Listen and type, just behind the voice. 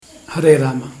ಹರೇ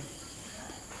ರಾಮ.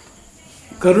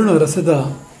 ಕರುಣ ರಸದ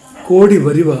ಕೋಡಿ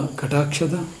ಬರಿವ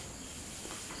ಕಟಾಕ್ಷದ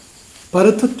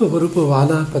ಪರತತ್ವ ಬರುಪ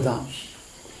ವಾಲಾಪದ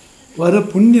ವರ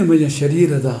ಪುಣ್ಯಮಯ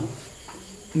ಶರೀರದ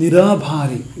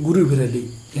ನಿರಾಭಾರಿ ಗುರುವಿರಲಿ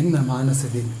ಎನ್ನ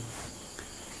ಮಾನಸದಿ,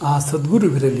 ಆ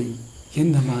ಸದ್ಗುರುವಿರಲಿ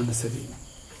ಎನ್ನ ಮಾನಸದಿ.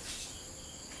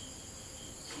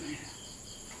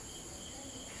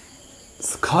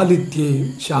 ಸ್ಖಾಲಿತ್ಯೇ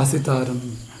ಶಾಸಿತಾರಂ,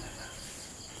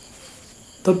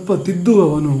 ತಪ್ಪ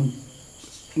ತಿದ್ದುವವನು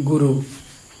ಗುರು.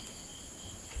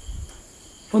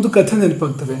 ಒಂದು ಕಥೆ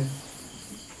ನೆನಪಾಗ್ತದೆ.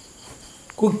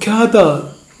 ಕುಖ್ಯಾತ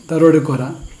ದರೋಡೆಕೋರ,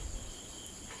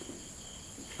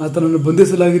 ಆತನನ್ನು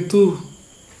ಬಂಧಿಸಲಾಗಿತ್ತು,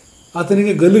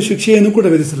 ಆತನಿಗೆ ಗಲ್ಲು ಶಿಕ್ಷೆಯನ್ನು ಕೂಡ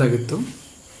ವಿಧಿಸಲಾಗಿತ್ತು.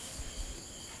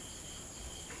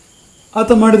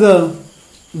 ಆತ ಮಾಡಿದ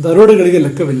ದರೋಡೆಗಳಿಗೆ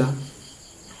ಲೆಕ್ಕವಿಲ್ಲ.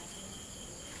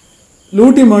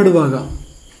 ಲೂಟಿ ಮಾಡುವಾಗ,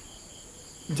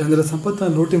 ಜನರ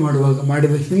ಸಂಪತ್ತನ್ನು ಲೂಟಿ ಮಾಡುವಾಗ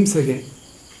ಮಾಡಿದ ಹಿಂಸೆಗೆ,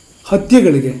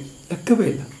 ಹತ್ಯೆಗಳಿಗೆ ಲೆಕ್ಕವೇ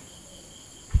ಇಲ್ಲ.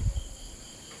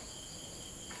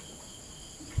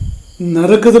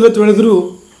 ನರಕದಲ್ಲಿ ತೊಳೆದರೂ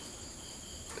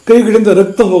ಕೈಗಳಿಂದ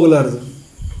ರಕ್ತ ಹೋಗಲಾರದು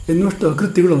ಎನ್ನುವಷ್ಟು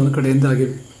ಅಕೃತ್ಯಗಳು ಅವನ ಕಡೆಯಿಂದ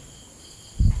ಆಗಿವೆ.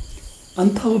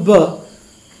 ಅಂಥ ಒಬ್ಬ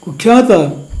ಕುಖ್ಯಾತ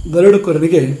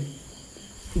ದರೋಡೆಕೋರನಿಗೆ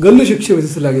ಗಲ್ಲು ಶಿಕ್ಷೆ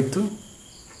ವಿಧಿಸಲಾಗಿತ್ತು.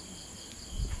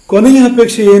 ಕೊನೆಯ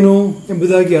ಅಪೇಕ್ಷೆ ಏನು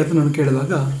ಎಂಬುದಾಗಿ ಆತನನ್ನು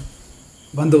ಕೇಳಿದಾಗ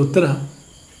ಬಂದ ಉತ್ತರ,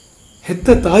 ಹೆತ್ತ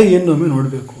ತಾಯಿಯನ್ನು ಒಮ್ಮೆ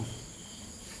ನೋಡಬೇಕು.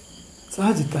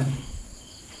 ಸಹಜ ತಾನೆ,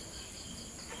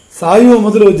 ಸಾಯುವ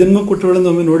ಮೊದಲು ಜನ್ಮ ಕೊಟ್ಟವಳನ್ನು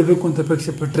ಒಮ್ಮೆ ನೋಡಬೇಕು ಅಂತ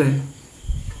ಅಪೇಕ್ಷೆ ಪಟ್ಟರೆ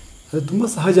ಅದು ತುಂಬ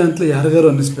ಸಹಜ ಅಂತಲೇ ಯಾರಿಗಾರು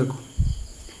ಅನ್ನಿಸ್ಬೇಕು.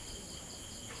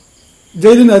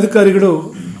 ಜೈಲಿನ ಅಧಿಕಾರಿಗಳು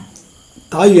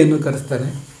ತಾಯಿಯನ್ನು ಕರೆಸ್ತಾರೆ.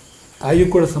 ತಾಯಿಯೂ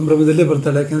ಕೂಡ ಸಂಭ್ರಮದಲ್ಲೇ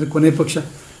ಬರ್ತಾಳೆ. ಯಾಕೆಂದರೆ ಕೊನೆಯ ಪಕ್ಷ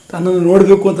ತನ್ನನ್ನು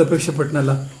ನೋಡಬೇಕು ಅಂತ ಅಪೇಕ್ಷೆ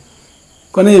ಪಟ್ಟನಲ್ಲ,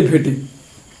 ಕೊನೆಯ ಭೇಟಿ.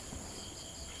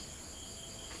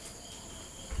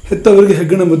 ಹೆತ್ತವರಿಗೆ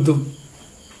ಹೆಗ್ಗಣ ಮುದ್ದು,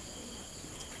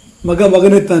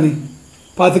 ಮಗನೇ ತಾನೆ,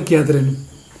 ಪಾತಕಿ ಆದರೇನು.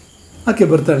 ಆಕೆ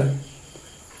ಬರ್ತಾಳೆ,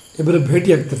 ಇಬ್ಬರ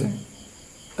ಭೇಟಿಯಾಗ್ತದೆ.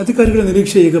 ಅಧಿಕಾರಿಗಳ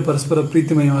ನಿರೀಕ್ಷೆ ಈಗ ಪರಸ್ಪರ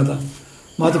ಪ್ರೀತಿಮಯವಾದ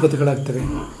ಮಾತುಕತೆಗಳಾಗ್ತವೆ.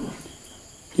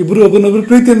 ಇಬ್ಬರು ಒಬ್ಬನೊಬ್ಬರು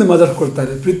ಪ್ರೀತಿಯಿಂದ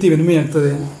ಮಾತಾಡ್ಕೊಳ್ತಾರೆ, ಪ್ರೀತಿ ವಿನಿಮಯ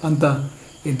ಆಗ್ತದೆ ಅಂತ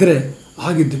ಇದ್ದರೆ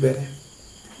ಆಗಿದ್ದು ಬೇರೆ.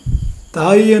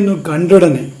 ತಾಯಿಯನ್ನು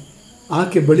ಕಂಡೊಡನೆ,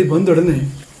 ಆಕೆ ಬಳಿ ಬಂದೊಡನೆ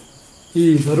ಈ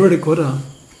ದರೋಡೆಕೋರ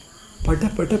ಪಟ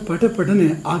ಪಟ ಪಟ ಪಟನೆ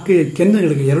ಆಕೆಯ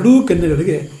ಕೆನ್ನೆಗಳಿಗೆ, ಎರಡೂ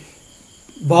ಕೆನ್ನೆಗಳಿಗೆ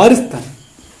ಬಾರಿಸ್ತಾನೆ.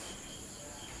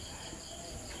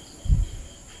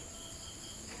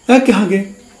 ಯಾಕೆ ಹಾಗೆ?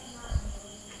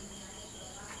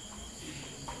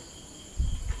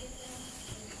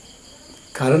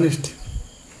 ಕಾರಣ ಇಷ್ಟೆ.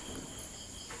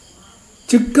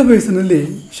 ಚಿಕ್ಕ ವಯಸ್ಸಿನಲ್ಲಿ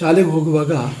ಶಾಲೆಗೆ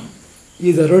ಹೋಗುವಾಗ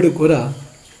ಈ ದರೋಡೆಕೋರ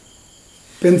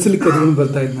ಪೆನ್ಸಿಲ್ ಕದ್ಕೊಂಡು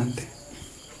ಬರ್ತಾ ಇದ್ದಂತೆ.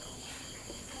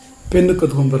 ಪೆನ್ನು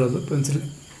ಕದ್ಕೊಂಡು ಬರೋದು, ಪೆನ್ಸಿಲ್.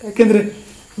 ಯಾಕೆಂದರೆ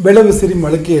ಬೆಳೆವ ಸಿರಿ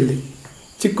ಮೊಳಕೆಯಲ್ಲಿ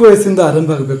ಚಿಕ್ಕ ವಯಸ್ಸಿಂದ ಆರಂಭ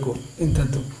ಆಗಬೇಕು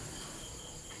ಇಂಥದ್ದು.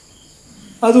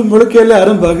 ಅದು ಮೊಳಕೆಯಲ್ಲೇ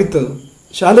ಆರಂಭ ಆಗಿತ್ತು.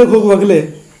 ಶಾಲೆಗೆ ಹೋಗುವಾಗಲೇ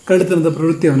ಕಳ್ಳತನದ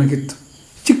ಪ್ರವೃತ್ತಿ ಅವನಿಗಿತ್ತು.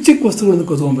 ಚಿಕ್ಕ ಚಿಕ್ಕ ವಸ್ತುಗಳನ್ನು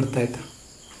ಕದ್ಕೊಂಡ್ಬರ್ತಾ ಇದ್ದ.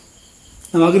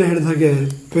 ನಾವಾಗಲೇ ಹೇಳಿದ ಹಾಗೆ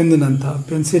ಪೆನ್ನಿನಂಥ,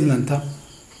 ಪೆನ್ಸಿಲ್ನಂಥ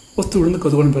ವಸ್ತುಗಳನ್ನು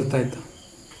ಕದ್ಕೊಂಡು ಬರ್ತಾ ಇದ್ದ.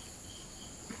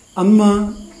 ಅಮ್ಮ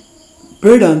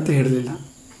ಬೇಡ ಅಂತ ಹೇಳಲಿಲ್ಲ,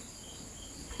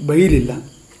 ಬೈಲಿಲ್ಲ,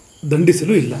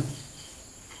 ದಂಡಿಸಲು ಇಲ್ಲ.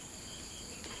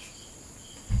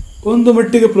 ಒಂದು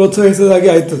ಮಟ್ಟಿಗೆ ಪ್ರೋತ್ಸಾಹಿಸೋದಾಗಿ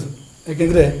ಆಯ್ತದು.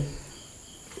 ಯಾಕೆಂದರೆ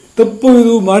ತಪ್ಪು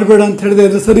ಇದು ಮಾಡಬೇಡ ಅಂತ ಹೇಳಿದೆ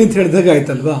ಅಂದರೆ ಸರಿ ಅಂತ ಹೇಳಿದಾಗ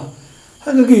ಆಯ್ತಲ್ವಾ.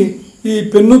 ಹಾಗಾಗಿ ಈ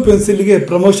ಪೆನ್ನು ಪೆನ್ಸಿಲ್ಗೆ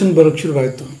ಪ್ರಮೋಷನ್ ಬರೋಕ್ಕೆ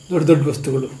ಶುರುವಾಯಿತು. ದೊಡ್ಡ ದೊಡ್ಡ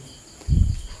ವಸ್ತುಗಳು,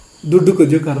 ದುಡ್ಡು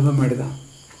ಕದಿಯೋಕೆ ಆರಂಭ ಮಾಡಿದ,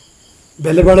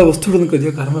 ಬೆಲೆ ಬಾಳೋ ವಸ್ತುಗಳನ್ನು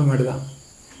ಕದಿಯೋಕೆ ಆರಂಭ ಮಾಡಿದ.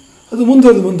 ಅದು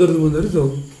ಮುಂದುವರೆದು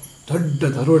ದೊಡ್ಡ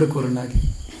ದರೋಡೆಕೋರನಾಗಿ,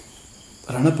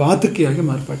 ರಣಪಾತಕಿಯಾಗಿ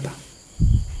ಮಾರ್ಪಟ್ಟ.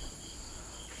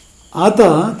 ಆತ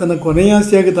ತನ್ನ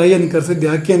ಕೊನೆಯಾಸೆಯಾಗಿ ತಾಯಿಯನ್ನು ಕರೆಸಿದ್ದು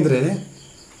ಯಾಕೆ ಅಂದರೆ,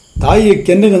 ತಾಯಿಯ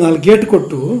ಕೆನ್ನೆಗೆ 4 ಏಟು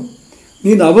ಕೊಟ್ಟು,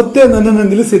 ನೀನು ಅವತ್ತೇ ನನ್ನನ್ನು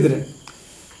ನಿಲ್ಲಿಸಿದರೆ,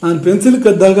 ನಾನು ಪೆನ್ಸಿಲ್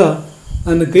ಕದ್ದಾಗ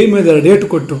ನನ್ನ ಕೈ ಮೇಲೆ 2 ಏಟು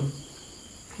ಕೊಟ್ಟು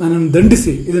ನನ್ನನ್ನು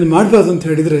ದಂಡಿಸಿ ಇದನ್ನು ಮಾಡಬಾರ್ದು ಅಂತ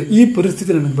ಹೇಳಿದರೆ ಈ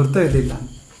ಪರಿಸ್ಥಿತಿ ನನಗೆ ಬರ್ತಾ ಇರಲಿಲ್ಲ.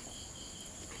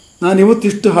 ನಾನು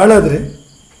ಇವತ್ತಿಷ್ಟು ಹಾಳಾದರೆ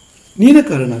ನೀನೇ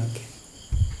ಕಾರಣ ಅದಕ್ಕೆ.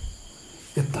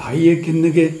 ತಾಯಿಯ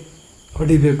ಕೆನ್ನೆಗೆ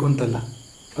ಹೊಡಿಬೇಕು ಅಂತಲ್ಲ,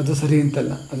 ಅದು ಸರಿ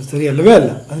ಅಂತಲ್ಲ, ಅದು ಸರಿ ಅಲ್ಲವೇ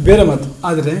ಅಲ್ಲ, ಅದು ಬೇರೆ ಮಾತು.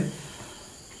 ಆದರೆ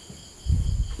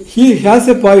ಹಿ ಹ್ಯಾಸ್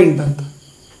ಎ ಪಾಯಿಂಟ್ ಅಂತ.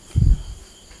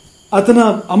 ಆತನ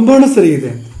ಅಂಬಾಣ ಸರಿ ಇದೆ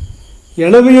ಅಂತ.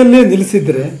 ಎಳವೆಯಲ್ಲೇ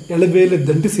ನಿಲ್ಲಿಸಿದರೆ, ಎಳವೆಯಲ್ಲೇ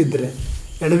ದಂಡಿಸಿದರೆ,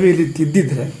 ಎಳವೆಯಲ್ಲಿ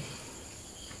ತಿದ್ದಿದ್ರೆ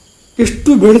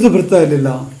ಎಷ್ಟು ಬೆಳೆದು ಬರ್ತಾ ಇರಲಿಲ್ಲ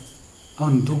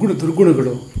ಅವನ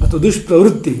ದುರ್ಗುಣಗಳು ಅಥವಾ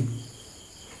ದುಷ್ಪ್ರವೃತ್ತಿ.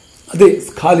 ಅದೇ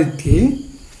ಸ್ಖಾಲಿತ್ಯೇ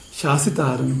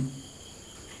ಶಾಸಿತಾರನು,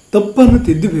 ತಪ್ಪನ್ನು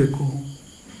ತಿದ್ದಬೇಕು.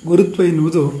 ಗುರುತ್ವ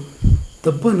ಎನ್ನುವುದು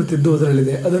ತಪ್ಪನ್ನು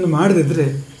ತಿದ್ದುವುದರಲ್ಲಿದೆ. ಅದನ್ನು ಮಾಡದಿದ್ದರೆ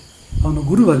ಅವನು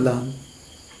ಗುರುವಲ್ಲ.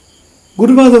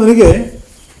 ಗುರುವಾದವನಿಗೆ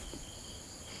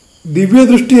ದಿವ್ಯ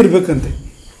ದೃಷ್ಟಿ ಇರಬೇಕಂತೆ.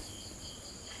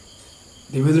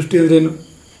 ದಿವ್ಯ ದೃಷ್ಟಿ ಅಂದ್ರೇನು?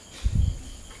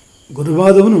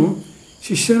 ಗುರುವಾದವನು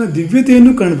ಶಿಷ್ಯನ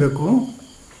ದಿವ್ಯತೆಯನ್ನು ಕಾಣಬೇಕು,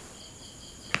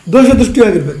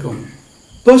 ದೋಷದೃಷ್ಟಿಯಾಗಿರ್ಬೇಕು. ಅವನು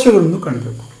ದೋಷಗಳನ್ನು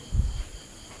ಕಾಣಬೇಕು.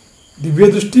 ದಿವ್ಯ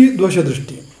ದೃಷ್ಟಿ, ದೋಷ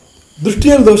ದೃಷ್ಟಿ.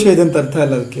 ದೃಷ್ಟಿಯಲ್ಲಿ ದೋಷ ಇದೆ ಅಂತ ಅರ್ಥ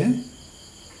ಅಲ್ಲ. ಅದಕ್ಕೆ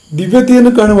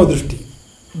ದಿವ್ಯತೆಯನ್ನು ಕಾಣುವ ದೃಷ್ಟಿ,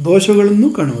 ದೋಷಗಳನ್ನು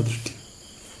ಕಾಣುವ ದೃಷ್ಟಿ,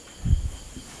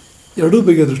 ಎರಡೂ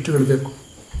ಬಗೆಯ ದೃಷ್ಟಿಗಳು ಬೇಕು.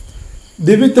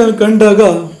 ದಿವ್ಯತೆಯನ್ನು ಕಂಡಾಗ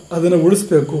ಅದನ್ನು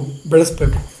ಉಳಿಸ್ಬೇಕು,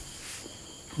 ಬೆಳೆಸಬೇಕು,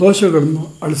 ದೋಷಗಳನ್ನು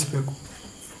ಅಳಿಸ್ಬೇಕು.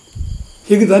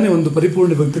 ಹೀಗೆ ತಾನೇ ಒಂದು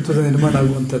ಪರಿಪೂರ್ಣ ವ್ಯಕ್ತಿತ್ವದ ನಿರ್ಮಾಣ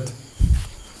ಆಗುವಂಥದ್ದು.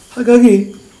 ಹಾಗಾಗಿ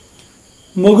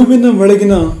ಮಗುವಿನ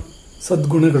ಒಳಗಿನ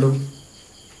ಸದ್ಗುಣಗಳು,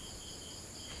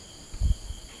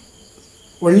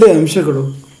 ಒಳ್ಳೆಯ ಅಂಶಗಳು,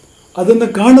 ಅದನ್ನು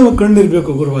ಕಾಣುವ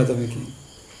ಕಣ್ಣಿರಬೇಕು ಗುರುವಾದವಾಗಿ.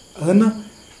 ಅದನ್ನು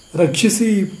ರಕ್ಷಿಸಿ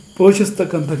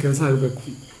ಪೋಷಿಸ್ತಕ್ಕಂಥ ಕೆಲಸ ಆಗಬೇಕು.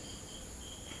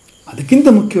 ಅದಕ್ಕಿಂತ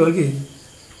ಮುಖ್ಯವಾಗಿ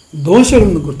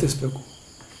ದೋಷಗಳನ್ನು ಗುರುತಿಸಬೇಕು.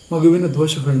 ಮಗುವಿನ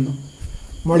ದೋಷಗಳನ್ನು,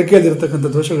 ಮೊಳಕೆಯಲ್ಲಿರ್ತಕ್ಕಂಥ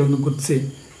ದೋಷಗಳನ್ನು ಗುರುತಿಸಿ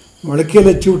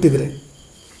ಮೊಳಕೆಯಲ್ಲೇ ಚಿವುಟಿದರೆ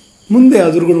ಮುಂದೆ ಆ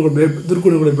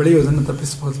ದುರ್ಗುಣಗಳು ಬೆಳೆಯೋದನ್ನು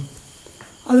ತಪ್ಪಿಸ್ಬೋದು.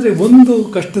 ಆದರೆ ಒಂದು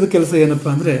ಕಷ್ಟದ ಕೆಲಸ ಏನಪ್ಪ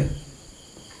ಅಂದರೆ,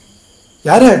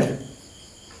 ಯಾರೇ ಆಗಲಿ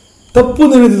ತಪ್ಪು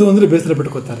ನೆನೆದಿದ್ದು ಅಂದರೆ ಬೇಸರ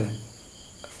ಪಟ್ಕೋತಾರೆ.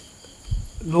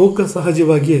 ಲೋಕ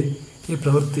ಸಹಜವಾಗಿಯೇ ಈ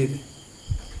ಪ್ರವೃತ್ತಿ ಇದೆ.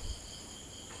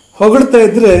 ಹೊಗಳ್ತಾ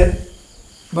ಇದ್ದರೆ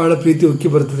ಭಾಳ ಪ್ರೀತಿ ಉಕ್ಕಿ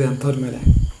ಬರ್ತದೆ ಅಂಥವ್ರ ಮೇಲೆ.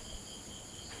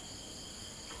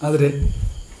 ಆದರೆ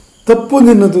ತಪ್ಪು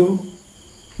ನಿನ್ನದು,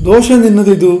 ದೋಷ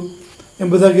ನಿನ್ನದು ಇದು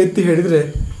ಎಂಬುದಾಗಿ ಎತ್ತಿ ಹೇಳಿದರೆ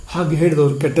ಹಾಗೆ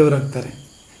ಹೇಳಿದವರು ಕೆಟ್ಟವರಾಗ್ತಾರೆ.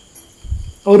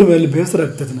 ಅವ್ರ ಮೇಲೆ ಬೇಸರ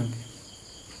ಆಗ್ತದೆ ನಮಗೆ.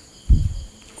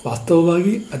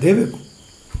 ವಾಸ್ತವವಾಗಿ ಅದೇ ಬೇಕು.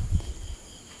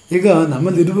 ಈಗ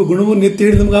ನಮ್ಮಲ್ಲಿರುವ ಗುಣವನ್ನು ಎತ್ತಿ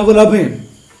ಹೇಳಿ ನಮ್ಗೆ ಆಗೋ ಲಾಭ ಏನು?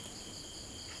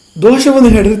 ದೋಷವನ್ನು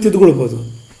ಹೇಳಿದ್ರೆ ತಿದ್ದುಕೊಳ್ಬೋದು.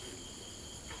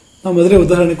 ನಾವು ಮೊದಲೇ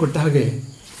ಉದಾಹರಣೆ ಕೊಟ್ಟ ಹಾಗೆ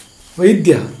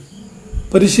ವೈದ್ಯ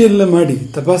ಪರಿಶೀಲನೆ ಮಾಡಿ,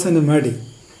 ತಪಾಸಣೆ ಮಾಡಿ,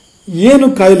 ಏನು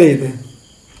ಕಾಯಿಲೆ ಇದೆ,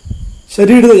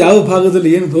 ಶರೀರದ ಯಾವ ಭಾಗದಲ್ಲಿ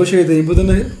ಏನು ದೋಷ ಇದೆ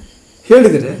ಎಂಬುದನ್ನು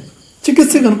ಹೇಳಿದರೆ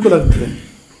ಚಿಕಿತ್ಸೆಗೆ ಅನುಕೂಲ ಆಗ್ತದೆ.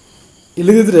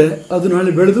 ಇಲ್ಲದಿದ್ದರೆ ಅದು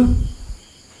ನಾಳೆ ಬೆಳೆದು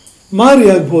ಮಾರಿ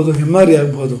ಆಗ್ಬೋದು, ಹೆಮ್ಮಾರಿ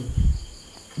ಆಗ್ಬೋದು,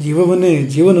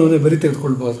 ಜೀವನವನ್ನೇ ಬರಿ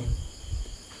ತೆಗೆದುಕೊಳ್ಬೋದು.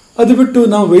 ಅದು ಬಿಟ್ಟು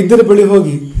ನಾವು ವೈದ್ಯರ ಬಳಿ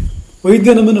ಹೋಗಿ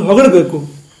ವೈದ್ಯ ನಮ್ಮನ್ನು ಹೊಗಳಬೇಕು,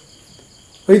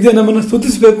 ವೈದ್ಯ ನಮ್ಮನ್ನು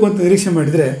ಸ್ತುತಿಸಬೇಕು ಅಂತ ನಿರೀಕ್ಷೆ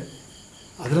ಮಾಡಿದರೆ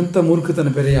ಅದರಂಥ ಮೂರ್ಖತನ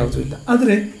ಬೇರೆ ಯಾವುದೂ ಇಲ್ಲ.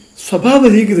 ಆದರೆ ಸ್ವಭಾವ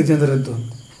ಹೀಗಿದೆ ಜನರದ್ದು.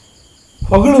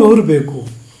 ಹೊಗಳುವವರು ಬೇಕು,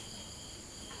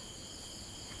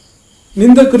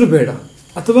 ನಿಂದಕರು ಬೇಡ.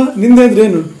 ಅಥವಾ ನಿಂದೆ ಅಂದರೆ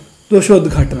ಏನು?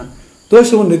 ದೋಷೋದ್ಘಾಟನ,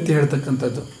 ದೋಷವನ್ನು ಎತ್ತಿ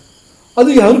ಹೇಳ್ತಕ್ಕಂಥದ್ದು, ಅದು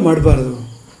ಯಾರು ಮಾಡಬಾರದು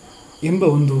ಎಂಬ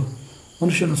ಒಂದು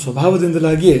ಮನುಷ್ಯನ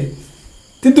ಸ್ವಭಾವದಿಂದಲಾಗಿಯೇ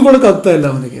ತಿದ್ದುಕೊಳ್ಳೋಕ್ಕಾಗ್ತಾ ಇಲ್ಲ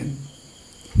ಅವನಿಗೆ.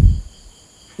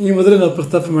 ಈ ಮೊದಲೇ ನಾವು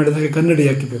ಪ್ರಸ್ತಾಪ ಮಾಡಿದ ಹಾಗೆ ಕನ್ನಡಿ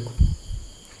ಹಾಕಬೇಕು.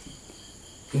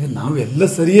 ಈಗ ನಾವೆಲ್ಲ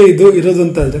ಸರಿಯೇ ಇರೋದು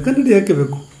ಅಂತ ಆದರೆ ಕನ್ನಡಿ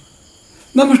ಹಾಕಬೇಕು.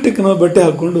 ನಮ್ಮಷ್ಟಕ್ಕೆ ನಾವು ಬಟ್ಟೆ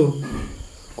ಹಾಕ್ಕೊಂಡು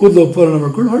ಕೂದಲು ಉಪಕರಣ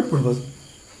ಮಾಡ್ಕೊಂಡು ಹೊರಟ್ಬಿಡ್ಬೋದು.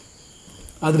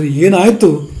 ಆದರೆ ಏನಾಯಿತು,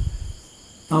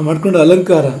 ನಾವು ಮಾಡ್ಕೊಂಡು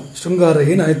ಅಲಂಕಾರ ಶೃಂಗಾರ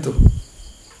ಏನಾಯಿತು,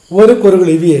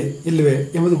 ಓರೆಕೋರೆಗಳು ಇವೆಯೇ ಇಲ್ಲವೇ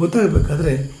ಎಂಬುದು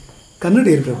ಗೊತ್ತಾಗಬೇಕಾದ್ರೆ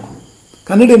ಕನ್ನಡಿ ಇರಬೇಕು.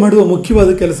 ಕನ್ನಡಿ ಮಾಡುವ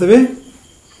ಮುಖ್ಯವಾದ ಕೆಲಸವೇ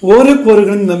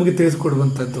ಓರೆಕೋರೆಗಳನ್ನು ನಮಗೆ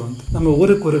ತಿಳಿಸಿಕೊಡುವಂಥದ್ದು ಅಂತ. ನಮ್ಮ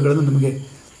ಓರೆಕೋರೆಗಳನ್ನು ನಮಗೆ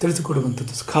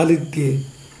ತಿಳಿಸಿಕೊಡುವಂಥದ್ದು ಸ್ಖಾಲಿತ್ಯೆ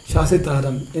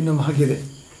ಶಾಸಿತಾರಂ ಎನ್ನುವ ಹಾಗಿದೆ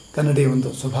ಕನ್ನಡಿಯ ಒಂದು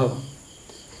ಸ್ವಭಾವ.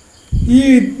 ಈ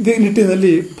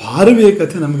ನಿಟ್ಟಿನಲ್ಲಿ ಭಾರವಿಯ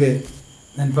ಕಥೆ ನಮಗೆ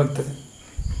ನೆನಪಾಗ್ತದೆ.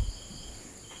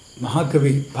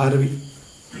 ಮಹಾಕವಿ ಭಾರವಿ.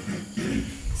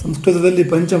 ಸಂಸ್ಕೃತದಲ್ಲಿ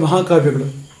ಪಂಚ ಮಹಾಕಾವ್ಯಗಳು,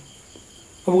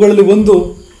 ಅವುಗಳಲ್ಲಿ ಒಂದು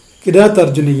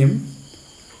ಕಿರಾತಾರ್ಜುನೀಯಂ.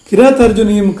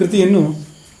 ಕಿರಾತಾರ್ಜುನೀಯಂ ಕೃತಿಯನ್ನು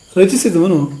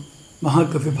ರಚಿಸಿದವನು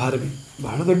ಮಹಾಕವಿ ಭಾರವಿ.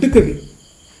 ಬಹಳ ದೊಡ್ಡ ಕವಿ.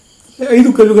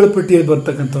 5 ಕವಿಗಳ ಪಟ್ಟಿಯಲ್ಲಿ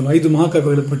ಬರ್ತಕ್ಕಂಥವನು, 5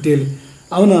 ಮಹಾಕಾವ್ಯಗಳ ಪಟ್ಟಿಯಲ್ಲಿ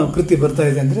ಅವನ ಕೃತಿ ಬರ್ತಾ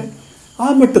ಇದೆ ಅಂದರೆ ಆ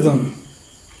ಮಟ್ಟದವನು.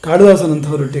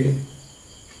 ಕಾಳಿದಾಸನಂಥವರೊಟ್ಟಿಗೆ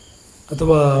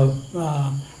ಅಥವಾ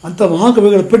ಅಂಥ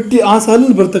ಮಹಾಕವಿಗಳ ಪಟ್ಟಿ ಆ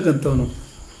ಸಾಲಿನಲ್ಲಿ ಬರ್ತಕ್ಕಂಥವನು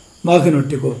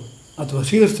ಮಾಘನೊಟ್ಟಿಗೋ ಅಥವಾ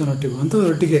ಶ್ರೀಕೃಷ್ಣನೊಟ್ಟಿಗೋ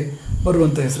ಅಂಥವರೊಟ್ಟಿಗೆ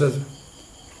ಬರುವಂಥ ಹೆಸರದು.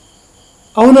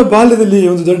 ಅವನ ಬಾಲ್ಯದಲ್ಲಿ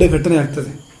ಒಂದು ದೊಡ್ಡ ಘಟನೆ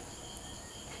ಆಗ್ತದೆ.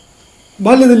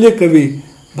 ಬಾಲ್ಯದಲ್ಲಿಯೇ ಕವಿ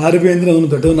ಭಾರವಿ ಅಂದರೆ ಅವನು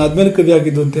ದೊಡ್ಡವನಾದ್ಮೇಲೆ ಕವಿ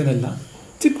ಆಗಿದ್ದು ಅಂತೇನಲ್ಲ,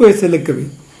 ಚಿಕ್ಕ ವಯಸ್ಸಲ್ಲೇ ಕವಿ.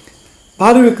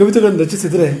 ಭಾರವಿ ಕವಿತೆಗಳನ್ನು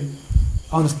ರಚಿಸಿದರೆ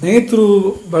ಅವನ ಸ್ನೇಹಿತರು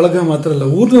ಬಳಗ ಮಾತ್ರ ಅಲ್ಲ,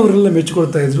 ಊರಿನವರೆಲ್ಲ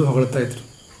ಮೆಚ್ಚಿಕೊಳ್ತಾ ಇದ್ರು, ಹೊಗಳ್ತಾ ಇದ್ರು.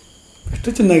 ಎಷ್ಟು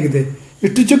ಚೆನ್ನಾಗಿದೆ,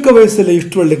 ಇಷ್ಟು ಚಿಕ್ಕ ವಯಸ್ಸಲ್ಲೇ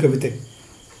ಇಷ್ಟು ಒಳ್ಳೆ ಕವಿತೆ,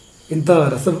 ಇಂಥ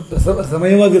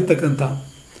ರಸಮಯವಾಗಿರ್ತಕ್ಕಂಥ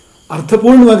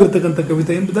ಅರ್ಥಪೂರ್ಣವಾಗಿರ್ತಕ್ಕಂಥ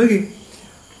ಕವಿತೆ ಎಂಬುದಾಗಿ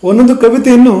ಒಂದೊಂದು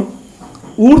ಕವಿತೆಯನ್ನು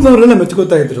ಊರಿನವರೆಲ್ಲ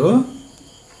ಮೆಚ್ಕೋತಾ ಇದ್ರು.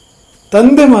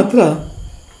 ತಂದೆ ಮಾತ್ರ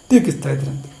ಟೀಕಿಸ್ತಾ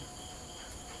ಇದ್ರಂತೆ.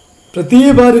 ಪ್ರತಿ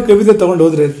ಬಾರಿ ಕವಿತೆ ತಗೊಂಡು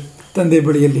ಹೋದರೆ ತಂದೆ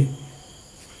ಬಳಿಯಲ್ಲಿ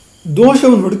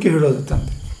ದೋಷವನ್ನು ಹುಡುಕಿ ಹೇಳೋದು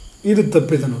ತಂದೆ. ಇದು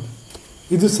ತಪ್ಪಿದೆ ನೋಡು,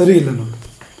 ಇದು ಸರಿ ಇಲ್ಲ ನೋಡು,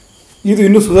 ಇದು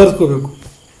ಇನ್ನೂ ಸುಧಾರಿಸ್ಕೋಬೇಕು.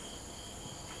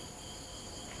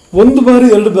 1 ಬಾರಿ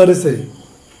 2 ಬಾರಿ ಸರಿ,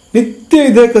 ನಿತ್ಯ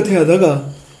ಇದೇ ಕಥೆ ಆದಾಗ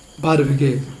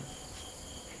ಭಾರವಿಗೆ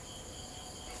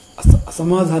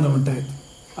ಅಸಮಾಧಾನ ಉಂಟಾಯಿತು,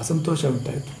 ಅಸಂತೋಷ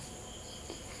ಉಂಟಾಯಿತು.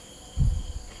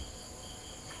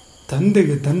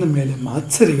 ತಂದೆಗೆ ತನ್ನ ಮೇಲೆ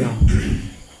ಮಾತ್ಸರ್ಯ,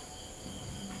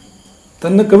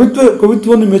 ತನ್ನ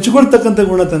ಕವಿತ್ವವನ್ನು ಮೆಚ್ಚಿಕೊಳ್ತಕ್ಕಂಥ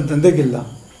ಗುಣ ತನ್ನ ತಂದೆಗಿಲ್ಲ.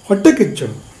 ಹೊಟ್ಟೆ ಕಿಚ್ಚು.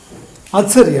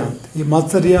 ಮಾತ್ಸರ್ಯ ಅಂತ. ಈ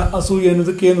ಮಾತ್ಸರ್ಯ ಅಸೂಯೆ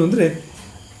ಅನ್ನೋದಕ್ಕೆ ಏನು ಅಂದರೆ,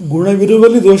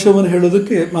 ಗುಣವಿರುವಲ್ಲಿ ದೋಷವನ್ನು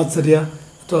ಹೇಳೋದಕ್ಕೆ ಮಾತ್ಸರ್ಯ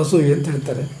ಅಥವಾ ಅಸೂಯೆ ಅಂತ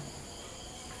ಹೇಳ್ತಾರೆ.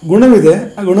 ಗುಣವಿದೆ,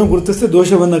 ಆ ಗುಣ ಗುರುತಿಸಿ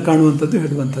ದೋಷವನ್ನು ಕಾಣುವಂಥದ್ದು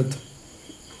ಹೇಳುವಂಥದ್ದು.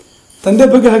 ತಂದೆ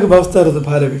ಬಗ್ಗೆ ಹಾಗೆ ಭಾವಿಸ್ತಾ ಇರೋದು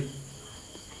ಭಾರವಿ.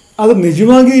 ಆದರೆ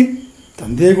ನಿಜವಾಗಿ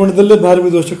ತಂದೆಯ ಗುಣದಲ್ಲೇ ಭಾರವಿ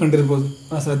ದೋಷ ಕಂಡಿರ್ಬೋದು,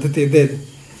 ಆ ಸಾಧ್ಯತೆ ಇದ್ದೇ ಇದೆ.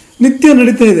 ನಿತ್ಯ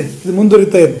ನಡೀತಾ ಇದೆ, ಇದು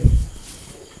ಮುಂದುವರಿತಾ ಇದೆ.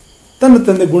 ತನ್ನ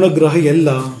ತಂದೆ ಗುಣಗ್ರಹ ಎಲ್ಲ,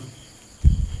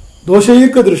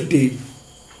 ದೋಷೈಕ ದೃಷ್ಟಿ,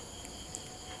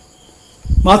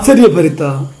 ಮಾತ್ಸರ್ಯ ಭರಿತ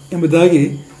ಎಂಬುದಾಗಿ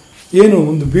ಏನು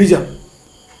ಒಂದು ಬೀಜ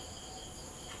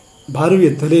ಭಾರವಿಯ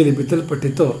ತಲೆಯಲ್ಲಿ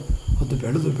ಬಿತ್ತಲ್ಪಟ್ಟಿತ್ತೋ ಅದು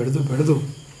ಬೆಳೆದು ಬೆಳೆದು ಬೆಳೆದು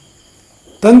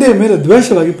ತಂದೆಯ ಮೇಲೆ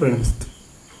ದ್ವೇಷವಾಗಿ ಪರಿಣಮಿಸಿತು.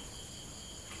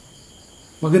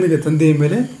 ಮಗನಿಗೆ ತಂದೆಯ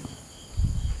ಮೇಲೆ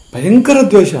ಭಯಂಕರ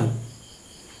ದ್ವೇಷ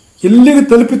ಎಲ್ಲಿಗೆ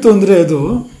ತಲುಪಿತು ಅಂದರೆ, ಅದು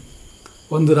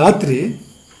ಒಂದು ರಾತ್ರಿ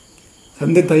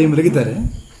ತಂದೆ ತಾಯಿ ಮಲಗಿದ್ದಾರೆ.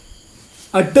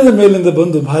 ಅಟ್ಟದ ಮೇಲಿಂದ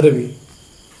ಬಂದು ಭಾರವಿ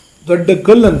ದೊಡ್ಡ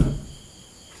ಕಲ್ಲನ್ನು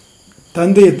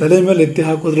ತಂದೆಯ ತಲೆ ಮೇಲೆ ಎತ್ತಿ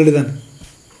ಹಾಕೋದ್ರಲ್ಲಿದ್ದಾನೆ.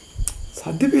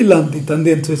 ಸಾಧ್ಯವೇ ಇಲ್ಲ ಅಂತ ಈ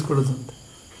ತಂದೆಯನ್ನು ಸಹಿಸ್ಕೊಳ್ಳೋದು ಅಂತ.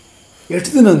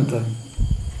 ಎಷ್ಟು ದಿನ ಅಂತ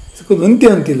ಅಂತ್ಯ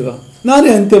ಅಂತಿಲ್ವಾ, ನಾನೇ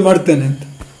ಅಂತ್ಯ ಮಾಡ್ತೇನೆ ಅಂತ.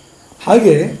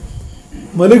 ಹಾಗೆ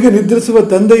ಮಲಗಿ ನಿದ್ರಿಸುವ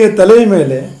ತಂದೆಯ ತಲೆಯ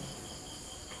ಮೇಲೆ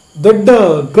ದೊಡ್ಡ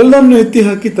ಕಲ್ಲನ್ನು ಎತ್ತಿ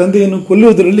ಹಾಕಿ ತಂದೆಯನ್ನು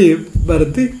ಕೊಲ್ಲುವುದರಲ್ಲಿ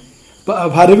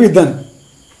ಭಾರವಿ ಇದ್ದಾನೆ.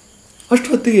 ಅಷ್ಟು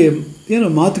ಹೊತ್ತಿಗೆ ಏನೋ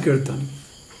ಮಾತು ಕೇಳ್ತಾನೆ.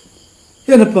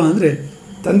 ಏನಪ್ಪ ಅಂದರೆ,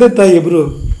 ತಂದೆ ತಾಯಿ ಇಬ್ಬರು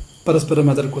ಪರಸ್ಪರ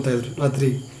ಮಾತಾಡ್ಕೋತಾ ಇದ್ರು. ರಾತ್ರಿ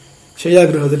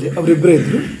ಶಯ್ಯಾಗೃಹದಲ್ಲಿ ಅವರಿಬ್ಬರೇ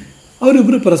ಇದ್ದರು.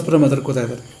 ಅವರಿಬ್ಬರು ಪರಸ್ಪರ ಮಾತಾಡ್ಕೋತಾ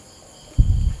ಇದ್ದಾರೆ.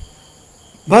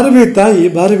 ಭಾರವಿ ತಾಯಿ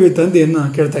ಭಾರವಿ ತಂದೆಯನ್ನು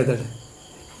ಕೇಳ್ತಾ ಇದ್ದಾಳೆ,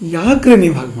 ಯಾಕ್ರೆ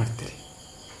ನೀವು ಹಾಗೆ ಮಾಡ್ತೀರಿ?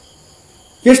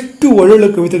 ಎಷ್ಟು ಒಳ್ಳೊಳ್ಳೆ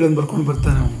ಕವಿತೆಗಳನ್ನು ಬರ್ಕೊಂಡು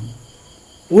ಬರ್ತಾನೆ ಅವನು,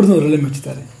 ಊರಿನವರೆಲ್ಲ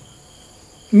ಮೆಚ್ಚುತ್ತಾರೆ.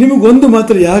 ನಿಮಗೊಂದು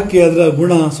ಮಾತ್ರ ಯಾಕೆ ಅದರ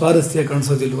ಗುಣ ಸ್ವಾರಸ್ಯ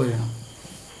ಕಾಣಿಸೋದಿಲ್ವೋ ಏನೋ?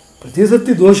 ಪ್ರತಿ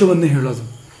ಸತಿ ದೋಷವನ್ನೇ ಹೇಳೋದು.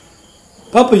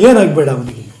 ಪಾಪ ಏನಾಗಬೇಡ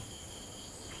ಅವನಿಗೆ.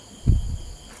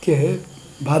 ಅದಕ್ಕೆ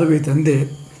ಭಾರವಿ ತಂದೆ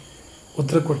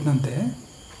ಉತ್ತರ ಕೊಟ್ಟನಂತೆ,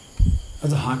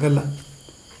 ಅದು ಹಾಗಲ್ಲ.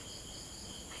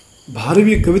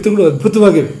 ಭಾರವಿ ಕವಿತೆಗಳು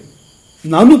ಅದ್ಭುತವಾಗಿವೆ,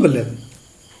 ನಾನೂ ಬಲ್ಲೆ. ಅದು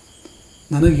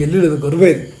ನನಗೆ ಎಲ್ಲಿಡೋದು ಗರ್ವ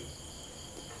ಇದೆ.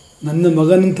 ನನ್ನ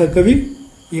ಮಗನಂಥ ಕವಿ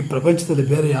ಈ ಪ್ರಪಂಚದಲ್ಲಿ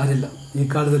ಬೇರೆ ಯಾರಿಲ್ಲ ಈ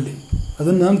ಕಾಲದಲ್ಲಿ.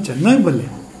 ಅದನ್ನು ನಾನು ಚೆನ್ನಾಗಿ ಬಲ್ಲೆ.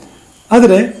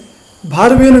 ಆದರೆ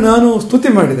ಭಾರವಿಯನ್ನು ನಾನು ಸ್ತುತಿ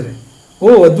ಮಾಡಿದರೆ, ಓ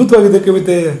ಅದ್ಭುತವಾಗಿದೆ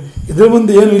ಕವಿತೆ, ಇದರ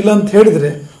ಮುಂದೆ ಏನು ಇಲ್ಲ ಅಂತ ಹೇಳಿದರೆ,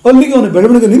 ಅಲ್ಲಿಗೆ ಅವನ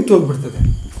ಬೆಳವಣಿಗೆ ನಿಂತು ಹೋಗ್ಬಿಡ್ತದೆ.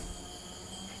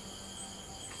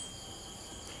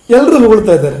 ಎಲ್ಲರೂ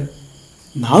ಹೊಗಳ್ತಾ ಇದ್ದಾರೆ,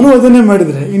 ನಾನು ಅದನ್ನೇ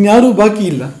ಮಾಡಿದರೆ ಇನ್ಯಾರೂ ಬಾಕಿ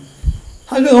ಇಲ್ಲ.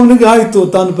 ಹಾಗೆ ಅವನಿಗೆ ಆಯಿತು,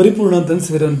 ತಾನು ಪರಿಪೂರ್ಣ ಅಂತ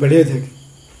ಅನಿಸಿದರೆ ಅವನು ಬೆಳೆಯೋದು ಹೇಗೆ?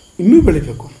 ಇನ್ನೂ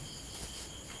ಬೆಳಿಬೇಕು.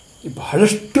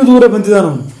 ಬಹಳಷ್ಟು ದೂರ ಬಂದಿದ್ದಾನೆ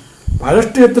ಅವನು,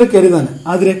 ಬಹಳಷ್ಟು ಎತ್ತರಕ್ಕೆ ಏರಿದ್ದಾನೆ.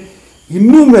 ಆದರೆ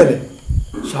ಇನ್ನೂ ಮೇಲೆ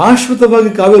ಶಾಶ್ವತವಾಗಿ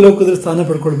ಕಾವ್ಯಲೋಕದಲ್ಲಿ ಸ್ಥಾನ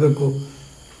ಪಡ್ಕೊಳ್ಬೇಕು,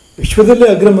 ವಿಶ್ವದಲ್ಲೇ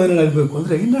ಅಗ್ರಮಾನ್ಯನಾಗಬೇಕು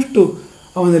ಅಂದರೆ ಇನ್ನಷ್ಟು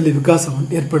ಅವನಲ್ಲಿ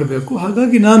ವಿಕಾಸವನ್ನು ಏರ್ಪಡಬೇಕು.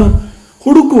 ಹಾಗಾಗಿ ನಾನು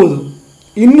ಹುಡುಕುವುದು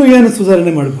ಇನ್ನೂ ಏನು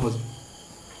ಸುಧಾರಣೆ ಮಾಡಬಹುದು,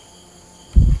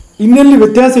 ಇನ್ನೆಲ್ಲಿ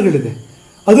ವ್ಯತ್ಯಾಸಗಳಿದೆ,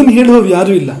 ಅದನ್ನು ಹೇಳುವವರು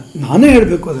ಯಾರೂ ಇಲ್ಲ, ನಾನೇ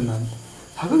ಹೇಳಬೇಕು ಅದನ್ನು ಅಂತ.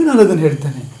 ಹಾಗಾಗಿ ನಾನು ಅದನ್ನು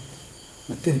ಹೇಳ್ತೇನೆ.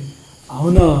 ಮತ್ತು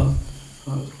ಅವನ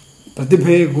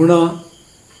ಪ್ರತಿಭೆ ಗುಣ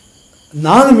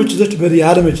ನಾನು ಮೆಚ್ಚಿದಷ್ಟು ಬೇರೆ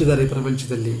ಯಾರು ಮೆಚ್ಚಿದ್ದಾರೆ ಈ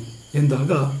ಪ್ರಪಂಚದಲ್ಲಿ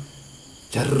ಎಂದಾಗ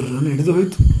ಜರ್ರನ್ನು ಹಿಡಿದು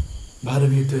ಹೋಯಿತು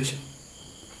ಭಾರವಿಯ ದ್ವೇಷ.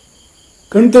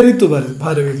 ಕಣ್ತರಿತು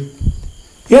ಭಾರವಿದು.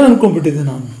 ಏನು ಅನ್ಕೊಂಡ್ಬಿಟ್ಟಿದ್ದೆ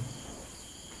ನಾನು?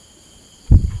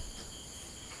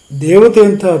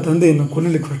 ದೇವತೆಯಂಥ ತಂದೆಯನ್ನು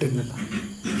ಕೊಲ್ಲಲಿಕ್ಕೆ ಹೊರಟಿದ್ನಲ್ಲ.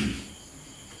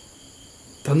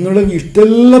 ತನ್ನೊಳಗೆ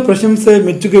ಇಷ್ಟೆಲ್ಲ ಪ್ರಶಂಸೆ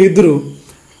ಮೆಚ್ಚುಗೆ ಇದ್ದರೂ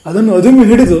ಅದನ್ನು ಅದುಮಿ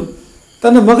ಹಿಡಿದು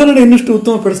ತನ್ನ ಮಗನನ್ನು ಇನ್ನಷ್ಟು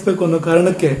ಉತ್ತಮಪಡಿಸಬೇಕು ಅನ್ನೋ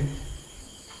ಕಾರಣಕ್ಕೆ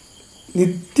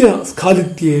ನಿತ್ಯ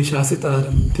ಸ್ಖಾಲಿತ್ಯೇ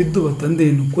ಶಾಸಿತಾರಂ ತಿದ್ದುವ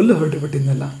ತಂದೆಯನ್ನು ಕೊಲ್ಲ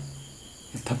ಹೊರಟುಬಿಟ್ಟಿದ್ನಲ್ಲ.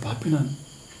 ಎಂಥ ಪಾಪಿ ನಾನು.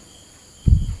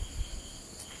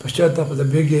 ಪಶ್ಚಾತ್ತಾಪದ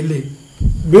ಬೇಗೆಯಲ್ಲಿ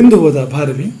ಬೆಂದು ಹೋದ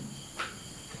ಭಾರವಿ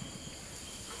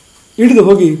ಇಳಿದು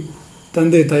ಹೋಗಿ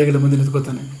ತಂದೆ ತಾಯಿಗಳ ಮುಂದೆ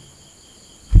ನಿಂತ್ಕೋತಾನೆ.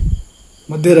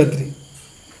 ಮಧ್ಯರಾತ್ರಿ,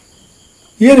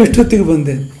 ಏನು ಇಷ್ಟೊತ್ತಿಗೆ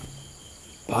ಬಂದೆ?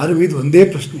 ಭಾರವಿದು ಒಂದೇ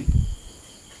ಪ್ರಶ್ನೆ,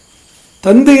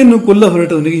 ತಂದೆಯನ್ನು ಕೊಲ್ಲ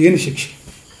ಹೊರಟವನಿಗೆ ಏನು ಶಿಕ್ಷೆ?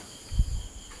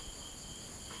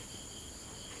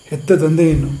 ಹೆತ್ತ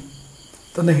ತಂದೆಯನ್ನು,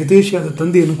 ತನ್ನ ಹಿತೈಷಿಯಾದ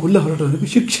ತಂದೆಯನ್ನು ಕೊಲ್ಲ ಹೊರಟವನಿಗೆ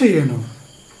ಶಿಕ್ಷೆ ಏನು?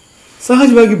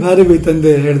 ಸಹಜವಾಗಿ ಭಾರವಿ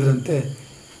ತಂದೆ ಹೇಳಿದ್ರಂತೆ,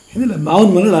 ಏನಿಲ್ಲ, ಮಾವನ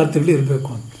ಮನೇಲಿ 6 ತಿಂಗಳು ಇರಬೇಕು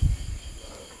ಅಂತ.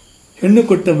 ಹೆಣ್ಣು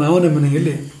ಕೊಟ್ಟ ಮಾವನ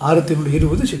ಮನೆಯಲ್ಲಿ 6 ತಿಂಗಳು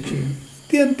ಇರುವುದು ಶಿಕ್ಷೆ.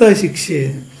 ಎಂಥ ಶಿಕ್ಷೆ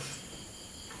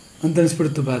ಅಂತ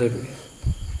ಅನಿಸ್ಬಿಡ್ತು ಭಾರವಿ.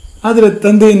 ಆದರೆ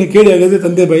ತಂದೆಯನ್ನು ಕೇಳಿ ಆಗದೆ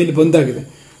ತಂದೆ ಬಾಯಲ್ಲಿ ಬಂದಾಗಿದೆ.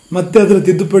 ಮತ್ತೆ ಅದರ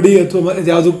ತಿದ್ದುಪಡಿ ಅಥವಾ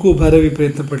ಯಾವುದಕ್ಕೂ ಭಾರವಿ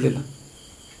ಪ್ರಯತ್ನ ಪಡಲಿಲ್ಲ.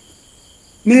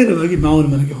 ನೇರವಾಗಿ ಮಾವನ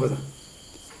ಮನೆಗೆ ಹೋದ.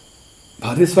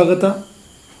 ಭಾರಿ ಸ್ವಾಗತ,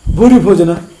 ಭೂರಿ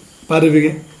ಭೋಜನ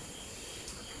ಭಾರವಿಗೆ.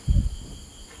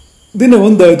 ದಿನ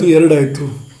 1 ಆಯಿತು, 2 ಆಯಿತು,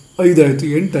 5 ಆಯಿತು,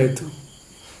 8 ಆಯಿತು.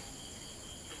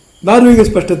 ಭಾರವಿಗೆ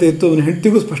ಸ್ಪಷ್ಟತೆ ಇತ್ತು, ಅವನ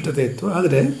ಹೆಂಡತಿಗೂ ಸ್ಪಷ್ಟತೆ ಇತ್ತು.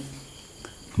 ಆದರೆ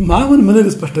ಮಾವನ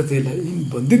ಮನೆಯಲ್ಲಿ ಸ್ಪಷ್ಟತೆ ಇಲ್ಲ. ಇನ್ನು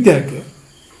ಬಂದಿದ್ದೆ ಯಾಕೆ,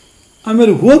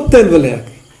 ಆಮೇಲೆ ಹೋಗ್ತಾ ಇಲ್ವಲ್ಲ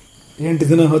ಯಾಕೆ, 8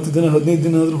 ದಿನ 10 ದಿನ 15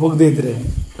 ದಿನ ಆದರೂ ಹೋಗದೇ ಇದ್ದರೆ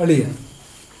ಅಳಿಯ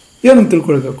ಏನಂತ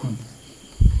ತಿಳ್ಕೊಳ್ಬೇಕು ಅಂತ.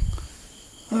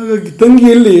 ಹಾಗಾಗಿ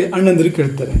ತಂಗಿಯಲ್ಲಿ ಅಣ್ಣಂದರು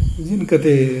ಕೇಳ್ತಾರೆ, ಏನು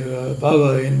ಕತೆ ಭಾವ,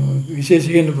 ಏನು ವಿಶೇಷ,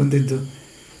 ಏನು ಬಂದಿದ್ದು,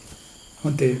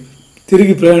 ಮತ್ತು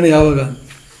ತಿರುಗಿ ಪ್ರಯಾಣ ಯಾವಾಗ?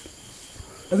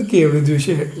 ಅದಕ್ಕೆ ಇದು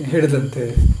ವಿಷಯ ಹೇಳಿದಂತೆ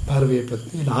ಭಾರವಿಯ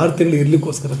ಪತ್ನಿ ಇಲ್ಲಿ 6 ತಿಂಗಳು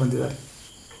ಇರಲಿಕ್ಕೋಸ್ಕರ ಬಂದಿದ್ದಾರೆ.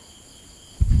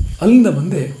 ಅಲ್ಲಿಂದ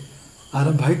ಮುಂದೆ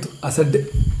ಆರಂಭ ಆಯಿತು ಅಸಡ್ಡೆ,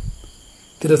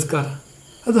 ತಿರಸ್ಕಾರ.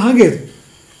 ಅದು ಹಾಗೆ ಅದು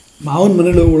ಮಾವನ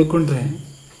ಮನೇಲಿ ಉಳ್ಕೊಂಡ್ರೆ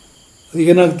ಅದು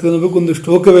ಏನಾಗ್ತದೆ ಅನ್ನೋಬೇಕು ಒಂದು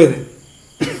ಶ್ಲೋಕವೇ ಇದೆ.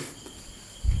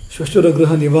 ಶ್ವಶುರ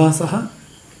ಗೃಹ ನಿವಾಸ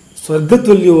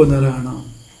ಸ್ವರ್ಗತುಲ್ಯೋ ನರಾಣ.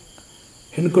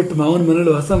 ಹೆಣ್ಣು ಕೊಟ್ಟು ಮಾವನ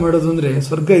ಮನೇಲಿ ವಾಸ ಮಾಡೋದು ಅಂದರೆ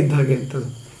ಸ್ವರ್ಗ ಇದ್ದ ಹಾಗೆ ಅಂತದು.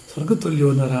 ಸ್ವರ್ಗತುಲ್ಯೋ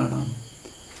ನರಾಣ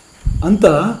ಅಂತ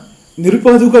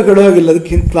ನಿರುಪಾದಕ ಕೆಡವಾಗಿಲ್ಲ.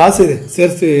 ಅದಕ್ಕೆ ಕ್ಲಾಸ್ ಇದೆ,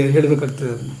 ಸೇರಿಸಿ ಹೇಳಬೇಕಾಗ್ತದೆ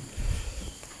ಅದನ್ನು.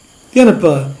 ಏನಪ್ಪ,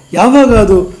 ಯಾವಾಗ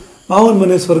ಅದು ಮಾವನ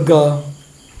ಮನೆ ಸ್ವರ್ಗ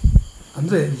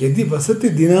ಅಂದರೆ ಯದಿ ವಸತಿ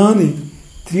ದಿನಾನಿ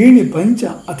 3 5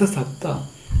 ಅಥ 7,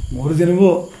 3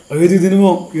 ದಿನವೋ 5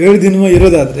 ದಿನವೋ 7 ದಿನವೋ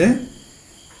ಇರೋದಾದರೆ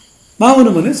ಮಾವನ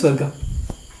ಮನೆ ಸ್ವರ್ಗ.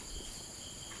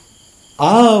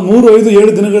 ಆ 3, 5,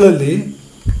 7 ದಿನಗಳಲ್ಲಿ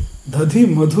ದಧಿ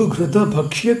ಮಧು ಘೃತ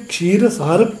ಭಕ್ಷ್ಯ ಕ್ಷೀರ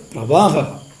ಸಾರ ಪ್ರವಾಹ,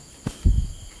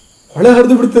 ಹೊಳೆ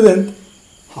ಹರಿದು ಬಿಡ್ತದೆ ಅಂತ.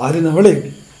 ಹಾಲಿನ ಹೊಳೆ,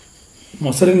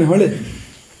 ಮೊಸರಿನ ಹೊಳೆ,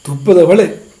 ತುಪ್ಪದ ಹೊಳೆ,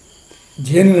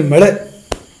 ಜೇನಿನ ಮಳೆ.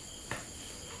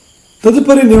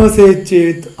 ತದುಪರಿ ನಿವಾಸ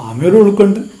ಹೆಚ್ಚೇತ್, ಆಮೇಲೆ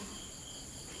ಉಳ್ಕೊಂಡ್ರೆ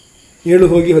 7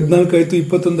 ಹೋಗಿ 14 ಆಯಿತು,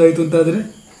 21 ಆಯಿತು ಅಂತಾದರೆ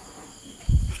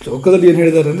ಶ್ಲೋಕದಲ್ಲಿ ಏನು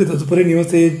ಹೇಳಿದ್ದಾರೆ ಅಂದರೆ ತದುಪರಿ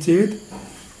ನಿವಾಸ ಹೆಚ್ಚೇತ್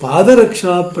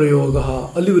ಪಾದರಕ್ಷಾ ಪ್ರಯೋಗ.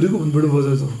 ಅಲ್ಲಿವರೆಗೂ ಬಂದ್ಬಿಡ್ಬೋದು.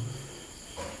 ಅದು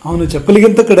ಅವನು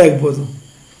ಚಪ್ಪಲಿಗಿಂತ ಕಡೆ ಆಗ್ಬೋದು.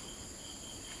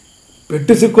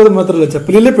 ಪೆಟ್ಟು ಸಿಕ್ಕೋದು ಮಾತ್ರ ಅಲ್ಲ,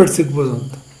 ಚಪ್ಪಲಿಯಲ್ಲೇ ಪೆಟ್ಟು ಸಿಗ್ಬೋದು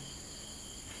ಅಂತ.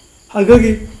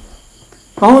 ಹಾಗಾಗಿ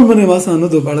ಮಾವನ ಮನೆ ವಾಸ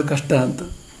ಅನ್ನೋದು ಭಾಳ ಕಷ್ಟ ಅಂತ.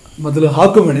 ಮೊದಲು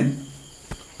ಹಾಕು ಮಣೆ,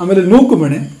 ಆಮೇಲೆ ನೂಕು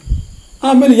ಮಣೆ,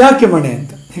 ಆಮೇಲೆ ಯಾಕೆ ಮಣೆ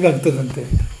ಅಂತ ಹೀಗಾಗ್ತದಂತೆ.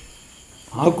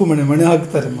 ಹಾಕು ಮಣೆ, ಮಣೆ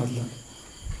ಹಾಕ್ತಾರೆ ಮೊದಲು,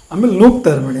 ಆಮೇಲೆ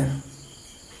ನೂಕ್ತಾರೆ ಮಣೆ,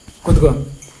 ಕುತ್ಕೊಂಡು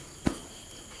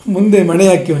ಮುಂದೆ ಮಣೆ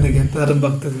ಹಾಕಿ ಮನೆಗೆ ಅಂತ ಆರಂಭ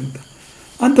ಆಗ್ತದೆ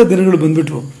ಅಂತ ದಿನಗಳು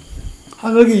ಬಂದ್ಬಿಟ್ವು.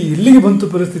 ಹಾಗಾಗಿ ಇಲ್ಲಿಗೆ ಬಂತು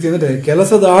ಪರಿಸ್ಥಿತಿ ಅಂದರೆ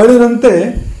ಕೆಲಸದ ಆಳಿನಂತೆ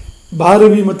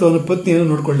ಭಾರವಿ ಮತ್ತು ಅವನ ಪತ್ನಿಯನ್ನು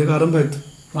ನೋಡ್ಕೊಳ್ಳಿಕ್ಕೆ ಆರಂಭ ಆಯಿತು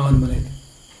ಮಾವನ ಮನೆಯಲ್ಲಿ.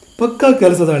 ಪಕ್ಕಾ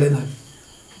ಕೆಲಸದ ಆಳಿನ ಹಾಗೆ.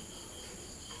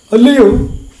 ಅಲ್ಲಿಯೂ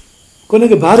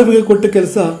ಕೊನೆಗೆ ಭಾರವಿಗೆ ಕೊಟ್ಟ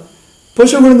ಕೆಲಸ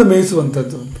ಪಶುಗಳಿಂದ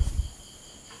ಮೇಯಿಸುವಂಥದ್ದು ಅಂತ.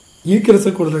 ಈ ಕೆಲಸ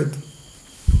ಕೊಡಲಾಯಿತು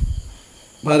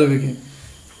ಭಾರವಿಗೆ.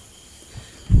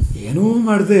 ಏನೂ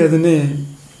ಮಾಡದೆ ಅದನ್ನೇ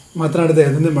ಮಾತನಾಡದೆ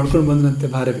ಅದನ್ನೇ ಮಾಡ್ಕೊಂಡು ಬಂದನಂತೆ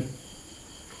ಭಾರವಿ.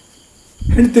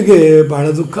 ಹೆಂಡತಿಗೆ ಭಾಳ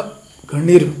ದುಃಖ,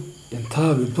 ಕಣ್ಣೀರು. ಎಂಥ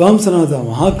ವಿದ್ವಾಂಸನಾದ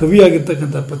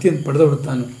ಮಹಾಕವಿಯಾಗಿರ್ತಕ್ಕಂಥ ಪತಿಯನ್ನು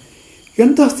ಪಡೆದವಳು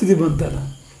ಎಂಥ ಸ್ಥಿತಿ ಬಂತಲ್ಲ.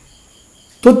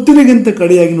 ತೊತ್ತಿನಿಗಿಂತ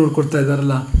ಕಡೆಯಾಗಿ ನೋಡ್ಕೊಳ್ತಾ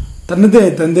ಇದ್ದಾರಲ್ಲ ತನ್ನದೇ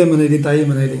ತಂದೆ ಮನೆಯಲ್ಲಿ ತಾಯಿ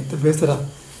ಮನೆಯಲ್ಲಿ ಅಂತ ಬೇಸರ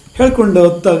ಹೇಳ್ಕೊಂಡು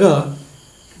ಹೊತ್ತಾಗ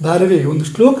ಭಾರವಿ ಒಂದು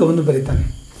ಶ್ಲೋಕವನ್ನು ಬರೀತಾನೆ.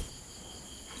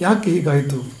 ಯಾಕೆ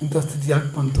ಹೀಗಾಯಿತು, ಇಂಥ ಸ್ಥಿತಿ ಯಾಕೆ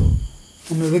ಬಂತು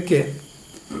ಅನ್ನೋದಕ್ಕೆ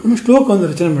ಒಂದು ಶ್ಲೋಕವನ್ನು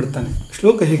ರಚನೆ ಮಾಡ್ತಾನೆ.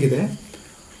 ಶ್ಲೋಕ ಹೇಗಿದೆ: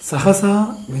 ಸಹಸಾ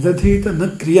ವಿದಧೀತ ನ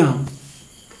ಕ್ರಿಯಾಂ.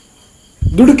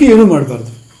 ದುಡುಕಿ ಏನೂ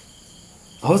ಮಾಡಬಾರ್ದು,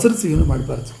 ಅವಸರಿಸಿ ಏನೂ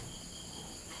ಮಾಡಬಾರ್ದು.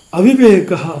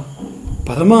 ಅವಿವೇಕ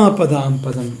ಪರಮಾಪದಾಂ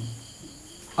ಪದಂ.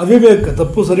 ಅವಿವೇಕ,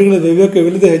 ತಪ್ಪು ಸರಿಗಳ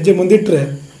ವಿವೇಕವಿಲ್ಲದೆ ಹೆಜ್ಜೆ ಮುಂದಿಟ್ಟರೆ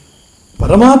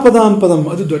ಪರಮಾಪದಾಂ ಪದಂ,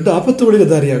 ಅದು ದೊಡ್ಡ ಆಪತ್ತುಗಳಿಗೆ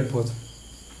ದಾರಿಯಾಗ್ಬೋದು.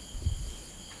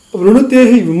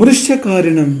 ವೃಣುತೇಹಿ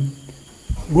ವಿಮೃಶ್ಯಕಾರಿಣಂ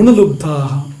ಗುಣಲುಬ್ಧಾ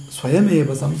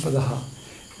ಸ್ವಯಮೇವ ಸಂಪದ.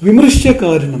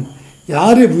 ವಿಮೃಶ್ಯಕಾರಿಣಂ,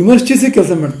 ಯಾರು ವಿಮರ್ಶಿಸಿ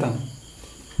ಕೆಲಸ ಮಾಡ್ತಾನೆ,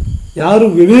 ಯಾರು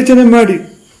ವಿವೇಚನೆ ಮಾಡಿ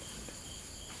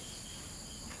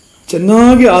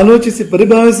ಚೆನ್ನಾಗಿ ಆಲೋಚಿಸಿ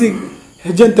ಪರಿಭಾವಿಸಿ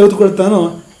ಹೆಜ್ಜೆಯನ್ನು ತೆಗೆದುಕೊಳ್ತಾನೋ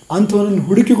ಅಂಥವನನ್ನು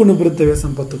ಹುಡುಕಿಕೊಂಡು ಬರುತ್ತವೆ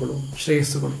ಸಂಪತ್ತುಗಳು,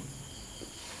 ಶ್ರೇಯಸ್ಸುಗಳು.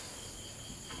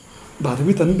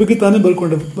 ಭಾರವಿ ತನ್ನ ಬಗ್ಗೆ ತಾನೇ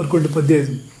ಬರ್ಕೊಂಡ ಪದ್ಯ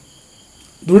ಇದು.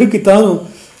 ದುಡುಕಿ ತಾನು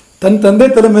ತನ್ನ ತಂದೆ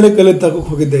ತನ್ನ ಮೇಲೆ ಕಲೆತ್ತಾಕೋಕೆ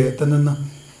ಹೋಗಿದ್ದೆ.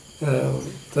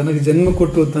 ತನಗೆ ಜನ್ಮ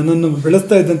ಕೊಟ್ಟು ತನ್ನನ್ನು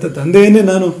ಬೆಳೆಸ್ತಾ ಇದ್ದಂಥ ತಂದೆಯನ್ನೇ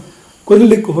ನಾನು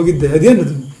ಕೊಲ್ಲಲಿಕ್ಕೆ ಹೋಗಿದ್ದೆ.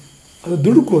 ಅದೇನದು? ಅದು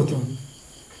ದುಡುಕು ಅದು.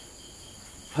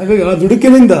 ಹಾಗಾಗಿ ಆ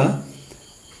ದುಡುಕಿನಿಂದ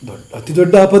ಅತಿ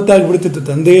ದೊಡ್ಡ ಆಪತ್ತಾಗಿಬಿಡ್ತಿತ್ತು.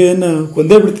 ತಂದೆಯನ್ನು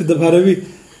ಕೊಂದೇ ಬಿಡ್ತಿದ್ದ ಭಾರವಿ.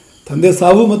 ತಂದೆ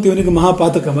ಸಾವು ಮತ್ತು ಇವನಿಗೆ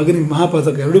ಮಹಾಪಾತಕ, ಮಗನಿಗೆ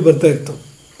ಮಹಾಪಾತಕ ಎರಡೂ ಬರ್ತಾ ಇತ್ತು.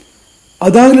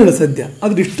 ಅದಾಗಲಿಲ್ಲ ಸದ್ಯ.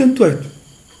 ಆದರೆ ಇಷ್ಟಂತೂ ಆಯಿತು.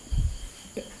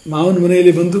 ಮಾವನ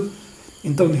ಮನೆಯಲ್ಲಿ ಬಂದು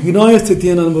ಇಂಥ ಒಂದು ಹೀನಾಯ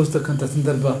ಸ್ಥಿತಿಯನ್ನು ಅನುಭವಿಸ್ತಕ್ಕಂಥ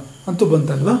ಸಂದರ್ಭ ಅಂತೂ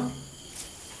ಬಂತಲ್ವ.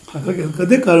 ಹಾಗಾಗಿ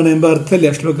ಅದಕ್ಕದೇ ಕಾರಣ ಎಂಬ ಅರ್ಥದಲ್ಲಿ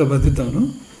ಆ ಶ್ಲೋಕ ಬರೆದಿದ್ದವನು.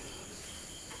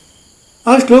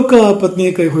 ಆ ಶ್ಲೋಕ ಪತ್ನಿಯ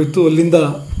ಕೈಗೆ ಹೋಯಿತು. ಅಲ್ಲಿಂದ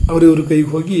ಅವರಿವ್ರ ಕೈಗೆ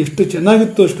ಹೋಗಿ ಎಷ್ಟು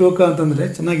ಚೆನ್ನಾಗಿತ್ತು ಶ್ಲೋಕ ಅಂತಂದರೆ,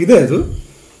 ಚೆನ್ನಾಗಿದೆ ಅದು.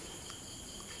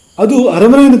 ಅದು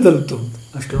ಅರಮನೆಯನ್ನು ತಲುಪ್ತು.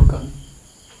 ಆ ಶ್ಲೋಕ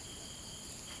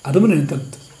ಅರಮನೆಯನ್ನು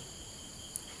ತಲುಪ್ತು.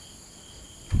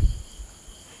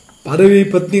 ಭಾರವಿ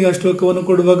ಪತ್ನಿಗೆ ಆ ಶ್ಲೋಕವನ್ನು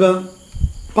ಕೊಡುವಾಗ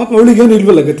ಪಾಪ ಅವಳಿಗೇನು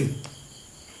ಇಲ್ವಲ್ಲ ಗತಿ.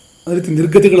 ಅದೇ ರೀತಿ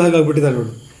ನಿರ್ಗತಿಗಳ ಹಾಗಾಗ್ಬಿಟ್ಟಿದ್ದಾಳೆ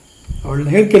ಅವಳು. ಅವಳನ್ನ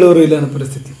ಹೇಗೆ ಕೇಳೋರು ಇಲ್ಲ ಅನ್ನೋ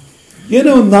ಪರಿಸ್ಥಿತಿ. ಏನೋ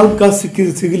ಒಂದು 4 ಕಾಸು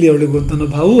ಸಿಗಲಿ ಅವಳಿಗೂ ಅಂತ ಅನ್ನೋ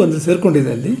ಭಾವವು ಅಂದರೆ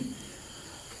ಸೇರಿಕೊಂಡಿದೆ ಅಲ್ಲಿ.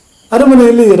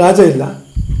 ಅರಮನೆಯಲ್ಲಿ ರಾಜ ಇಲ್ಲ.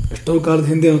 ಎಷ್ಟೋ ಕಾಲದ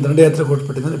ಹಿಂದೆ ಒಂದು ದಂಡಯಾತ್ರೆ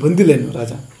ಕೊಟ್ಬಿಟ್ಟಿದ್ದಾನೆ, ಬಂದಿಲ್ಲ ಇನ್ನು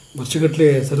ರಾಜ. ವರ್ಷಗಟ್ಟಲೆ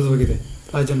ಸರಿದು ಹೋಗಿದೆ.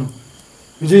 ರಾಜನು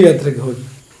ವಿಜಯ ಯಾತ್ರೆಗೆ ಹೋಗಿ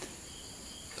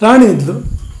ರಾಣಿ ಇದ್ಲು.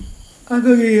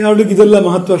 ಹಾಗಾಗಿ ಅವಳಿಗೆ ಇದೆಲ್ಲ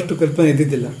ಮಹತ್ವ ಅಷ್ಟು ಕಲ್ಪನೆ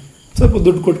ಇದ್ದಿದ್ದಿಲ್ಲ. ಸ್ವಲ್ಪ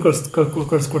ದುಡ್ಡು ಕೊಟ್ಟು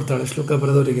ಕಳಿಸ್ಕೊಡ್ತಾಳೆ ಶ್ಲೋಕ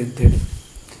ಬರೆದವರಿಗೆ ಅಂತೇಳಿ.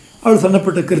 ಅವಳು ಸಣ್ಣ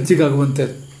ಪುಟ್ಟ ಖರ್ಚಿಗಾಗುವಂತೆ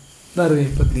ಧಾರವಿ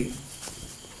ಪತ್ನಿಗೆ.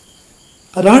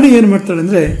 ಆ ರಾಣಿ ಏನು ಮಾಡ್ತಾಳೆ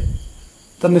ಅಂದರೆ,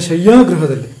 ತನ್ನ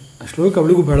ಶಯ್ಯಾಗೃಹದಲ್ಲಿ, ಆ ಶ್ಲೋಕ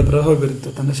ಅವಳಿಗೂ ಬಹಳ ಪ್ರಭಾವ ಬೀರುತ್ತೆ,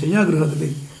 ತನ್ನ ಶಯ್ಯಾಗೃಹದಲ್ಲಿ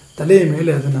ತಲೆಯ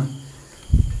ಮೇಲೆ ಅದನ್ನು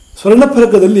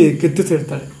ಸ್ವರ್ಣಫಲಕದಲ್ಲಿ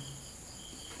ಕೆತ್ತಿಸಿರ್ತಾಳೆ.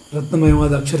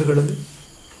 ರತ್ನಮಯವಾದ ಅಕ್ಷರಗಳಲ್ಲಿ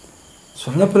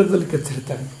ಸ್ವರ್ಣಫಲಕದಲ್ಲಿ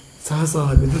ಕೆತ್ತಿಸಿರ್ತಾಳೆ. ಸಹಸಾ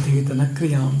ವಿದುಧೀತ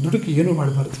ನಕ್ರಿಯಾಂ, ದುಡುಕಿ ಏನೂ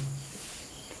ಮಾಡಬಾರ್ದು.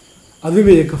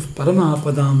 ಅವಿವೇಕ ಪರಮ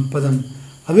ಪದಾಂ ಪದಂ,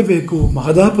 ಅವಿವೇಕವು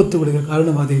ಮಹದಾಪತ್ತುಗಳಿಗೆ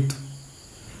ಕಾರಣವಾದೀತು.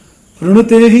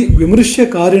 ವೃಣುತೇಹಿ ವಿಮೃಶ್ಯ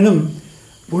ಕಾರಿಣಂ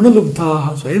ಗುಣಲುಬ್ಧಾ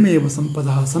ಸ್ವಯಮೇವ ಸಂಪದ,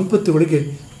 ಸಂಪತ್ತುಗಳಿಗೆ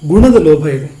ಗುಣದ ಲೋಭ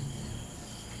ಇದೆ.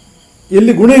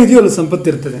 ಎಲ್ಲಿ ಗುಣ ಇದೆಯೋ ಅಲ್ಲಿ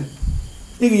ಸಂಪತ್ತಿರ್ತದೆ.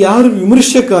 ಈಗ ಯಾರು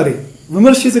ವಿಮರ್ಶೆಕಾರಿ,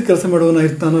 ವಿಮರ್ಶಿಸಿ ಕೆಲಸ ಮಾಡುವವನ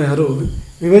ಇರ್ತಾನೋ, ಯಾರು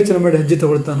ವಿವೇಚನೆ ಮಾಡಿ ಹೆಜ್ಜೆ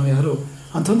ತಗೊಳ್ತಾನೋ ಯಾರು,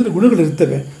 ಅಂತಂದರೆ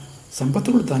ಗುಣಗಳಿರ್ತವೆ,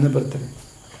 ಸಂಪತ್ತುಗಳು ತಾನೇ ಬರ್ತವೆ.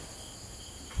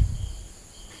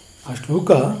 ಆ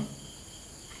ಶ್ಲೋಕ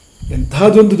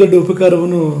ಎಂಥದ್ದೊಂದು ದೊಡ್ಡ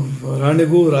ಉಪಕಾರವನ್ನು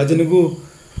ರಾಣಿಗೂ ರಾಜನಿಗೂ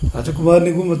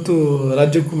ರಾಜಕುಮಾರನಿಗೂ ಮತ್ತು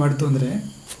ರಾಜ್ಯಕ್ಕೂ ಮಾಡಿತು ಅಂದರೆ,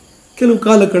 ಕೆಲವು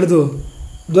ಕಾಲ ಕಳೆದು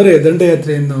ದೊರೆ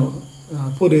ದಂಡಯಾತ್ರೆಯನ್ನು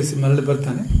ಪೂರೈಸಿ ಮರಳಿ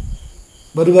ಬರ್ತಾನೆ.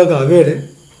 ಬರುವಾಗ ಅವೇಳೆ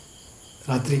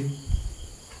ರಾತ್ರಿ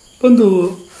ಬಂದು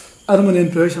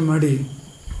ಅರಮನೆಯನ್ನು ಪ್ರವೇಶ ಮಾಡಿ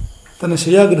ತನ್ನ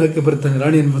ಶಯ್ಯಾಗೃಹಕ್ಕೆ ಬರ್ತಾನೆ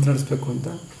ರಾಣಿಯನ್ನು ಮಾತನಾಡಿಸ್ಬೇಕು ಅಂತ.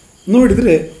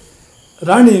 ನೋಡಿದರೆ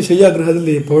ರಾಣಿ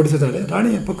ಶಯ್ಯಾಗೃಹದಲ್ಲಿ ಪೌಡಿಸಿದ್ದಾಳೆ.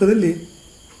 ರಾಣಿಯ ಪಕ್ಕದಲ್ಲಿ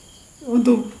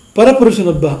ಒಂದು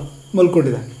ಪರಪುರುಷನೊಬ್ಬ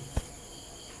ಮಲ್ಕೊಂಡಿದ್ದಾನೆ.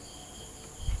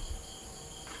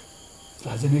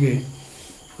 ರಾಜನಿಗೆ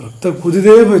ರಕ್ತ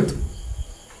ಕುದಿದೇ ಹೋಯಿತು.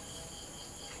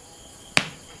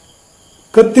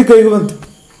 ಕತ್ತಿ ಕೈಗೆ ಬಂತು.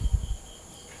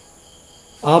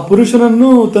 ಆ ಪುರುಷನನ್ನು,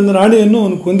 ತನ್ನ ರಾಣಿಯನ್ನು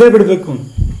ಅವನು ಕೊಂದೇ ಬಿಡಬೇಕು. ಅವನು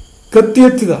ಕತ್ತಿ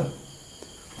ಎತ್ತಿದ.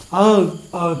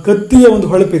 ಆ ಕತ್ತಿಯ ಒಂದು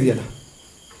ಹೊಳಪಿದೆಯಲ್ಲ,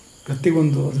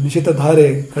 ಕತ್ತಿಗೊಂದು ಅದು ನಿಶಿತ ಧಾರೆ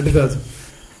ಖಡ್ಗ,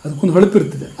 ಅದಕ್ಕೊಂದು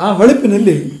ಹೊಳಪಿರ್ತದೆ. ಆ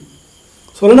ಹೊಳಪಿನಲ್ಲಿ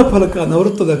ಸ್ವರ್ಣಫಲಕ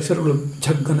ನವರತ್ನದ ಅಕ್ಷರಗಳು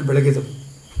ಝಗ್ಗನ್ನು ಬೆಳಗಿದವು.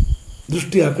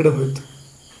 ದೃಷ್ಟಿ ಆ ಕಡೆ ಹೋಯಿತು.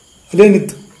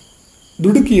 ಅಲ್ಲೇನಿತ್ತು?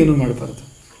 ದುಡುಕಿ ಏನೂ ಮಾಡಬಾರದು.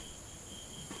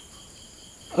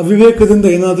 ಅವಿವೇಕದಿಂದ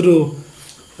ಏನಾದರೂ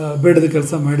ಬೇಡದ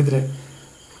ಕೆಲಸ ಮಾಡಿದರೆ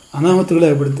ಅನಾಹುತಗಳೇ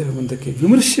ಆಗಿಬಿಡ್ತೇವೆ ಮುಂದಕ್ಕೆ.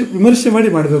 ವಿಮರ್ಶೆ ಮಾಡಿ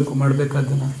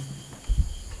ಮಾಡಬೇಕಾದ್ದನ್ನು.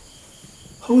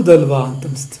 ಹೌದಲ್ವಾ ಅಂತ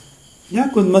ಅನಿಸ್ತು.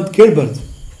 ಯಾಕೊಂದು ಮಾತು ಕೇಳಬಾರ್ದು,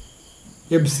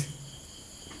 ಎಬ್ಬಿಸಿ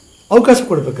ಅವಕಾಶ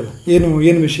ಕೊಡಬೇಕಲ್ಲ,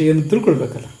 ಏನು ವಿಷಯ ಏನು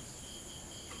ತಿಳ್ಕೊಳ್ಬೇಕಲ್ಲ.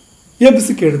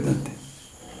 ಎಬ್ಬಿಸಿ ಕೇಳಿದಂತೆ.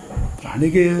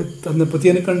 ಪ್ರಾಣಿಗೆ ತನ್ನ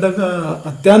ಪತಿಯನ್ನು ಕಂಡಾಗ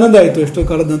ಅತ್ಯಾನಂದ ಆಯಿತು. ಎಷ್ಟೋ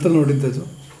ಕಾಲದ ನಂತರ ನೋಡಿದ್ದದು.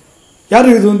 ಯಾರು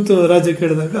ಇದು ಅಂತ ರಾಜ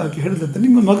ಕೇಳಿದಾಗ ಆಕೆ ಹೇಳಿದಂತೆ,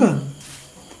 ನಿಮ್ಮ ಮಗ,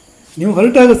 ನೀವು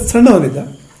ಹೊರಟಾಗ ಸಣ್ಣವನಿದ್ದ,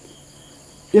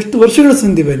 ಎಷ್ಟು ವರ್ಷಗಳ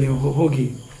ಸಂದಿವೆ ನೀವು ಹೋಗಿ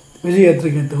ವಿಜಯ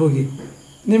ಯಾತ್ರೆಗೆ ಅಂತ ಹೋಗಿ,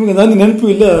 ನಿಮಗೆ ನನ್ನ ನೆನಪು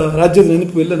ಇಲ್ಲ, ರಾಜ್ಯದ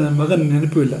ನೆನಪು ಇಲ್ಲ, ನನ್ನ ಮಗನ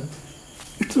ನೆನಪು ಇಲ್ಲ.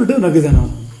 ಇಷ್ಟು ದೊಡ್ಡವನಾಗಿದ್ದಾನೆ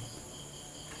ಅವನು.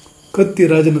 ಕತ್ತಿ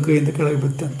ರಾಜನ ಕೈಯಿಂದ ಕೆಳಗೆ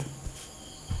ಬಿತ್ತಂತೆ.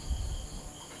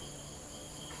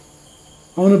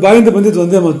 ಅವನ ಬಾಯಿಂದ ಬಂದಿದ್ದು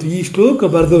ಒಂದೇ ಮಾತು, ಈ ಶ್ಲೋಕ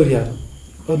ಬರೆದವ್ರು ಯಾರು,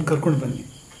 ಅವನು ಕರ್ಕೊಂಡು ಬನ್ನಿ.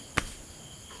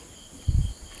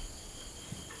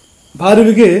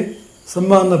 ಭಾರವಿಗೆ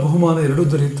ಸಮ್ಮಾನ ಬಹುಮಾನ ಎರಡೂ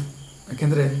ದೊರೆಯಿತು.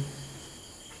 ಯಾಕೆಂದರೆ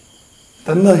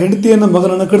ತನ್ನ ಹೆಂಡತಿಯನ್ನು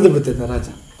ಮಗನನ್ನು ಕಳೆದು ಬಿಡ್ತಿದ್ದ ರಾಜ.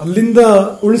 ಅಲ್ಲಿಂದ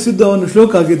ಉಳಿಸಿದ್ದು ಅವನ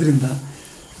ಶ್ಲೋಕ ಆಗಿದ್ದರಿಂದ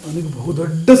ಅವನಿಗೆ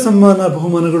ಬಹುದೊಡ್ಡ ಸಮ್ಮಾನ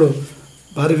ಬಹುಮಾನಗಳು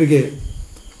ಭಾರವಿಗೆ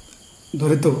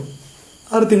ದೊರೆತವು.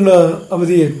 6 ತಿಂಗಳ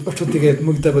ಅವಧಿ ಅಷ್ಟೊತ್ತಿಗೆ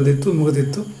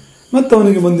ಮುಗಿದಿತ್ತು. ಮತ್ತು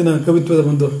ಅವನಿಗೆ ಮುಂದಿನ ಕವಿತ್ವದ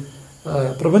ಒಂದು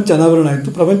ಪ್ರಪಂಚ ಅನಾವರಣ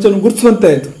ಆಯಿತು. ಪ್ರಪಂಚವನ್ನು ಗುರುತಿಸುವಂತೆ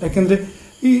ಆಯಿತು. ಯಾಕೆಂದರೆ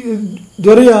ಈ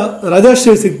ದೊರೆಯ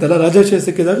ರಾಜಾಶ್ರಯ ಸಿಗ್ತಲ್ಲ, ರಾಜಾಶ್ರಯ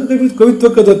ಸಿಕ್ಕಿದಾಗ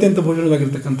ಕವಿತ್ವಕ್ಕೆ ಅದು ಅತ್ಯಂತ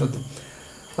ಭೂಷಣವಾಗಿರ್ತಕ್ಕಂಥದ್ದು.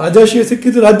 ರಾಜಾಶ್ರಯ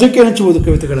ಸಿಕ್ಕಿದ್ದು ರಾಜ್ಯಕ್ಕೆ ಹಂಚಬಹುದು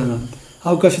ಕವಿತೆಗಳನ್ನು ಅಂತ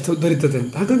ಅವಕಾಶ ದೊರೀತದೆ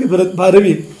ಅಂತ. ಹಾಗಾಗಿ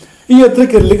ಭಾರವಿ ಈ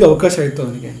ಹತ್ರಕ್ಕೆ ಇರಲಿಕ್ಕೆ ಅವಕಾಶ ಆಯಿತು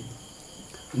ಅವನಿಗೆ.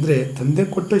 ಅಂದರೆ ತಂದೆ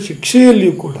ಕೊಟ್ಟ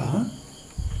ಶಿಕ್ಷೆಯಲ್ಲಿಯೂ ಕೂಡ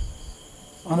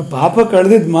ಅವನು ಪಾಪ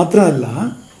ಕಳೆದಿದ್ದು ಮಾತ್ರ ಅಲ್ಲ,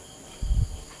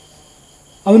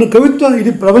 ಅವನ ಕವಿತ್ವ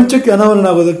ಇಡೀ ಪ್ರಪಂಚಕ್ಕೆ ಅನಾವರಣ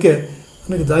ಆಗೋದಕ್ಕೆ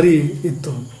ಅವನಿಗೆ ದಾರಿ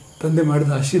ಇತ್ತು. ತಂದೆ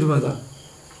ಮಾಡಿದ ಆಶೀರ್ವಾದ.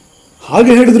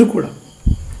 ಹಾಗೆ ಹೇಳಿದ್ರು ಕೂಡ,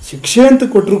 ಶಿಕ್ಷೆ ಅಂತ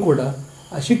ಕೊಟ್ಟರು ಕೂಡ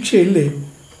ಆ ಶಿಕ್ಷೆಯಲ್ಲಿ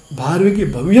ಭಾರವಿಗೆ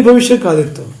ಭವಿಷ್ಯ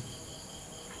ಕಾದಿತ್ತು.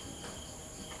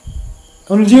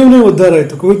 ಅವನ ಜೀವನ ಉದ್ಧಾರ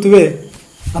ಆಯಿತು. ಕವಿತ್ವವೇ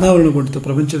ಅನಾವರಣಗೊಂಡಿತು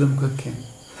ಪ್ರಪಂಚದ ಮುಖಕ್ಕೆ.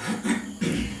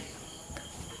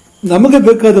 ನಮಗೆ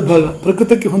ಬೇಕಾದ ಭಾಗ,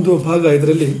 ಪ್ರಕೃತಕ್ಕೆ ಹೊಂದುವ ಭಾಗ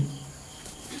ಇದರಲ್ಲಿ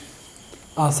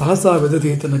ಆ ಸಹಸಾ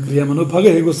ವಿದಧೀತನ ಕ್ರಿಯಾ ಮನೋಭಾಗ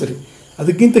ಹೇಗೋ ಸರಿ.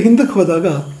 ಅದಕ್ಕಿಂತ ಹಿಂದಕ್ಕೆ ಹೋದಾಗ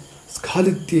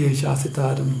ಸ್ಖಾಲಿತ್ಯೇ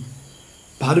ಶಾಸಿತಾರಂ,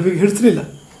 ಭಾರವಿಗೆ ಹಿಡಿಸಲಿಲ್ಲ.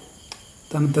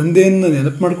 ತನ್ನ ತಂದೆಯನ್ನು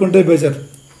ನೆನಪು ಮಾಡಿಕೊಂಡೇ ಬೇಜಾರು.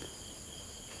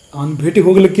 ಅವನ ಭೇಟಿಗೆ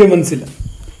ಹೋಗಲಿಕ್ಕೆ ಮನಸ್ಸಿಲ್ಲ.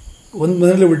 ಒಂದು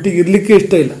ಮನೆಯಲ್ಲಿ ಒಟ್ಟಿಗೆ ಇರಲಿಕ್ಕೆ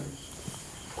ಇಷ್ಟ ಇಲ್ಲ.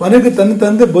 ಕೊನೆಗೆ ತನ್ನ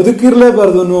ತಂದೆ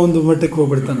ಬದುಕಿರಲೇಬಾರ್ದು ಅನ್ನೋ ಒಂದು ಮಟ್ಟಕ್ಕೆ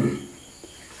ಹೋಗ್ಬಿಡ್ತಾನೆ.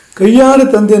 ಕೈಯಾರೆ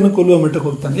ತಂದೆಯನ್ನು ಕೊಲ್ಲುವ ಮಟ್ಟಕ್ಕೆ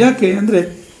ಹೋಗ್ತಾನೆ. ಯಾಕೆ ಅಂದರೆ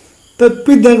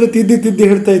ತಪ್ಪಿದ್ದಾಗ ತಿದ್ದಿ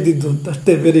ಹೇಳ್ತಾ ಇದ್ದಿದ್ದು ಅಂತ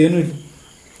ಅಷ್ಟೇ, ಬೇರೆ ಏನೂ ಇಲ್ಲ.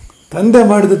 ತಂದೆ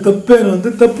ಮಾಡಿದ ತಪ್ಪೇನು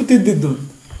ಅಂದರೆ ತಪ್ಪು ತಿದ್ದಿದ್ದು ಅಂತ.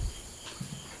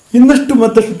 ಇನ್ನಷ್ಟು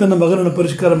ಮತ್ತಷ್ಟು ತನ್ನ ಮಗನನ್ನು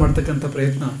ಪರಿಷ್ಕಾರ ಮಾಡ್ತಕ್ಕಂಥ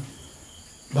ಪ್ರಯತ್ನ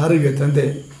ಭಾರವಿಯ ತಂದೆ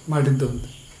ಮಾಡಿದ್ದು ಅಂತ.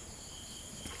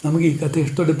 ನಮಗೆ ಈ ಕಥೆ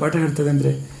ಎಷ್ಟು ದೊಡ್ಡ ಪಾಠ ಹೇಳ್ತದೆ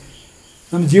ಅಂದರೆ,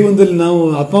 ನಮ್ಮ ಜೀವನದಲ್ಲಿ ನಾವು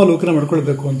ಆತ್ಮಾವಲೋಕನ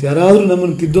ಮಾಡ್ಕೊಳ್ಬೇಕು ಅಂತ. ಯಾರಾದರೂ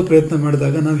ನಮ್ಮನ್ನು ತಿದ್ದೋ ಪ್ರಯತ್ನ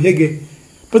ಮಾಡಿದಾಗ ನಾವು ಹೇಗೆ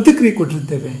ಪ್ರತಿಕ್ರಿಯೆ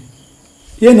ಕೊಟ್ಟಿರ್ತೇವೆ,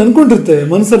 ಏನು ಅಂದ್ಕೊಂಡಿರ್ತೇವೆ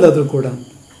ಮನಸ್ಸಲ್ಲಾದರೂ ಕೂಡ.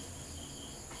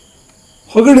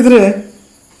 ಹೊಗಳಿದರೆ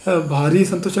ಭಾರಿ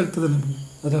ಸಂತೋಷ ಆಗ್ತದೆ ನಮಗೆ.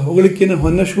 ಅದರ ಹೊಗಳಿಕೆಯನ್ನು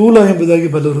ಹೊನ್ನಶೂಲ ಎಂಬುದಾಗಿ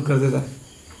ಬಲ್ಲವರು ಕರೆದಿದ್ದಾರೆ.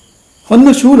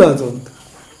 ಹೊನ್ನಶೂಲ ಅದು ಅಂತ,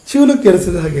 ಶೂಲಕ್ಕೆ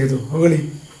ಏರಿಸಿದ ಹಾಗೆ ಇದು. ಹೊಗಳಿ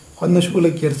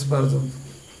ಹೊನ್ನಶೂಲಕ್ಕೆ ಏರಿಸಬಾರ್ದು ಅಂತ.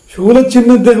 ಶೂಲ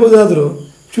ಚಿನ್ನದ್ದೇ ಹೋದಾದರೂ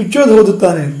ಚುಚ್ಚೋದು ಹೌದು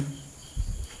ತಾನೆ ಅಂತ.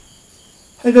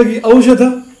 ಹಾಗಾಗಿ ಔಷಧ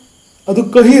ಅದು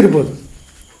ಕಹಿ ಇರ್ಬೋದು,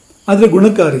 ಆದರೆ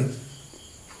ಗುಣಕಾರಿ.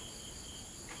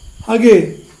 ಹಾಗೆ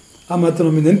ಆ ಮಾತನ್ನು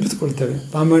ಒಮ್ಮೆ ನೆನಪಿಸ್ಕೊಳ್ತೇವೆ.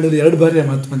 ರಾಮಾಯಣದಲ್ಲಿ 2 ಬಾರಿ ಆ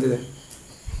ಮಾತು ಬಂದಿದೆ.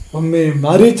 ಒಮ್ಮೆ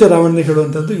ಮಾರೀಚ ರಾವಣನಿಗೆ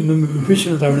ಹೇಳುವಂಥದ್ದು, ಇನ್ನೊಮ್ಮೆ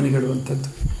ವಿಭೀಷಣ ರಾವಣನಿಗೆ ಹೇಳುವಂಥದ್ದು.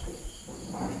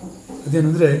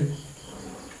 ಅದೇನೆಂದರೆ,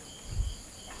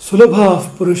 ಸುಲಭ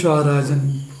ಪುರುಷ ರಾಜನ್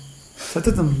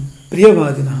ಸತತಂ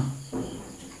ಪ್ರಿಯವಾದಿನ.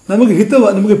 ನಮಗೆ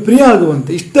ನಮಗೆ ಪ್ರಿಯ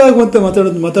ಆಗುವಂತೆ, ಇಷ್ಟ ಆಗುವಂತೆ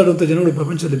ಮಾತಾಡುವಂಥ ಜನಗಳು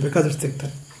ಪ್ರಪಂಚದಲ್ಲಿ ಬೇಕಾದಷ್ಟು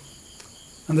ಸಿಗ್ತಾರೆ.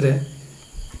 ಅಂದರೆ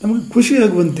ನಮಗೆ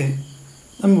ಖುಷಿಯಾಗುವಂತೆ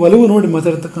ನಮ್ಮ ಒಲವು ನೋಡಿ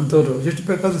ಮಾತಾಡ್ತಕ್ಕಂಥವ್ರು ಎಷ್ಟು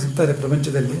ಬೇಕಾದರೂ ಸಿಗ್ತಾರೆ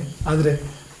ಪ್ರಪಂಚದಲ್ಲಿ. ಆದರೆ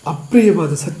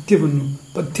ಅಪ್ರಿಯವಾದ ಸತ್ಯವನ್ನು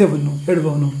ಪಥ್ಯವನ್ನು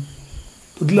ಹೇಳುವವನು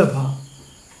ದುರ್ಲಭ.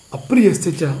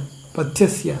 ಅಪ್ರಿಯಸ್ಯ ಚ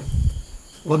ಪಥ್ಯಸ್ಯ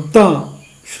ವಕ್ತಾ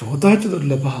ಶ್ರೋತಾಚ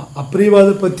ದುರ್ಲಭ. ಅಪ್ರಿಯವಾದ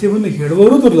ಪಥ್ಯವನ್ನು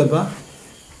ಹೇಳುವವರು ದುರ್ಲಭ,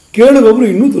 ಕೇಳುವವರು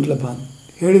ಇನ್ನೂ ದುರ್ಲಭ.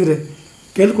 ಹೇಳಿದರೆ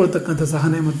ಕೇಳ್ಕೊಳ್ತಕ್ಕಂಥ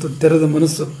ಸಹನೆ ಮತ್ತು ತೆರೆದ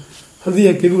ಮನಸ್ಸು, ಹೃದಯ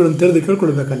ಕಿವಿಗಳನ್ನು ತೆರೆದು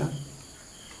ಕೇಳ್ಕೊಳ್ಬೇಕಲ್ಲ,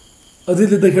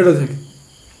 ಅದಿಲ್ಲದ ಹೇಳೋದು ಹೇಗೆ?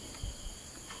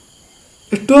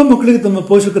 ಎಷ್ಟೋ ಮಕ್ಕಳಿಗೆ ತಮ್ಮ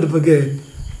ಪೋಷಕರ ಬಗ್ಗೆ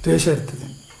ದ್ವೇಷ ಇರ್ತದೆ,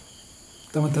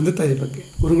 ತಮ್ಮ ತಂದೆ ತಾಯಿ ಬಗ್ಗೆ,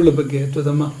 ಗುರುಗಳ ಬಗ್ಗೆ ಅಥವಾ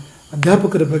ತಮ್ಮ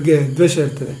ಅಧ್ಯಾಪಕರ ಬಗ್ಗೆ ದ್ವೇಷ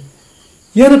ಇರ್ತದೆ.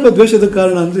 ಏನಪ್ಪ ದ್ವೇಷದ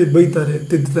ಕಾರಣ ಅಂದರೆ ಬೈತಾರೆ,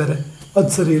 ತಿದ್ದುತ್ತಾರೆ,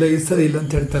 ಅದು ಸರಿ ಇಲ್ಲ, ಇದು ಸರಿ ಇಲ್ಲ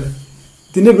ಅಂತ ಹೇಳ್ತಾರೆ.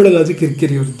 ದಿನ ಬೆಳಗಾದ್ರೆ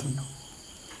ಕಿರಿಕಿರಿ ಇರುತ್ತೆ.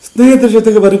 ಸ್ನೇಹಿತರ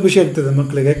ಜೊತೆಗೆ ಭಾರಿ ಖುಷಿ ಆಗ್ತದೆ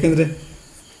ಮಕ್ಕಳಿಗೆ. ಯಾಕೆಂದರೆ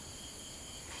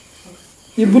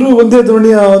ಇಬ್ಬರು ಒಂದೇ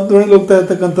ದೋಣಿಯಲ್ಲಿ ಹೋಗ್ತಾ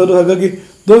ಇರ್ತಕ್ಕಂಥವ್ರು. ಹಾಗಾಗಿ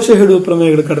ದೋಷ ಹೇಳುವ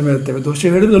ಪ್ರಮೇಯಗಳು ಕಡಿಮೆ ಇರ್ತವೆ. ದೋಷ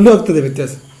ಹೇಳೋದ್ರಲ್ಲೂ ಆಗ್ತದೆ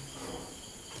ವ್ಯತ್ಯಾಸ.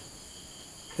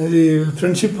 ಈ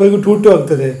ಫ್ರೆಂಡ್ಶಿಪ್ ವರೆಗೂ ಟೂಟು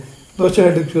ಆಗ್ತದೆ ದೋಷ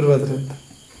ಹೇಳಲಿಕ್ಕೆ ಶುರುವಾದರೆ ಅಂತ.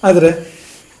 ಆದರೆ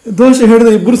ದೋಷ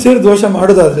ಹೇಳಿದ್ರೆ ಇಬ್ಬರು ಸೇರಿ ದೋಷ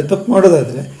ಮಾಡೋದಾದರೆ, ತಪ್ಪು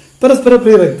ಮಾಡೋದಾದರೆ ಪರಸ್ಪರ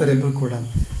ಪ್ರಿಯರಾಗ್ತಾರೆ ಇಬ್ಬರು ಕೂಡ.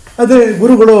 ಅದೇ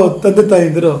ಗುರುಗಳು ತಂದೆ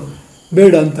ತಾಯಿಂದಿರೋ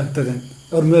ಬೇಡ ಅಂತ ಆಗ್ತದೆ,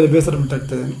 ಅವ್ರ ಮೇಲೆ ಬೇಸರ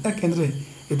ಉಂಟಾಗ್ತದೆ. ಯಾಕೆಂದರೆ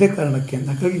ಇದೇ ಕಾರಣಕ್ಕೆ ಅಂತ.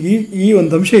 ಹಾಗಾಗಿ ಈ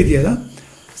ಒಂದು ಅಂಶ ಇದೆಯಲ್ಲ,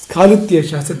 ಸ್ಖಾಲಿತ್ಯ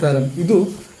ಶಾಸ್ತ್ರತಾರಂ, ಇದು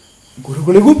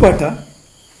ಗುರುಗಳಿಗೂ ಪಾಠ,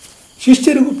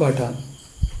 ಶಿಷ್ಯರಿಗೂ ಪಾಠ.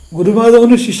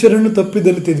 ಗುರುವಾದವನು ಶಿಷ್ಯರನ್ನು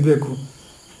ತಪ್ಪಿದಲ್ಲಿ ತಿದ್ದಬೇಕು,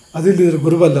 ಅದಿಲ್ಲದಿದ್ದರೆ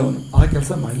ಗುರುವಲ್ಲ ಅವನು, ಆ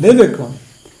ಕೆಲಸ ಮಾಡಲೇಬೇಕು ಅವನು.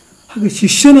 ಹಾಗೆ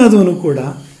ಶಿಷ್ಯನಾದವನು ಕೂಡ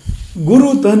ಗುರು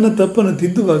ತನ್ನ ತಪ್ಪನ್ನು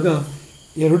ತಿದ್ದುವಾಗ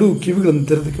ಎರಡೂ ಕಿವಿಗಳನ್ನು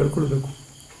ತೆರೆದು ಕೇಳ್ಕೊಳ್ಬೇಕು.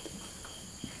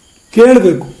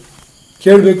 ಕೇಳಬೇಕು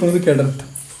ಅನ್ನೋದು ಕೆಳರ್ಥ.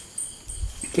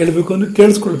 ಕೇಳಬೇಕು ಅಂದರೆ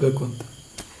ಕೇಳಿಸ್ಕೊಳ್ಬೇಕು ಅಂತ,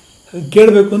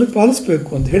 ಕೇಳಬೇಕು ಅಂದರೆ ಪಾಲಿಸ್ಬೇಕು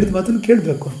ಅಂತ, ಹೇಳಿದ ಮಾತನ್ನು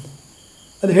ಕೇಳಬೇಕು ಅಂತ.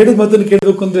 ಅದು ಹೇಳಿದ ಮಾತನ್ನು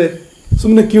ಕೇಳಬೇಕು ಅಂದರೆ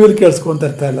ಸುಮ್ಮನೆ ಕಿವಿಯಲ್ಲಿ ಕೇಳಿಸ್ಕೊ ಅಂತ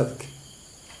ಅರ್ಥ ಇಲ್ಲ. ಅದಕ್ಕೆ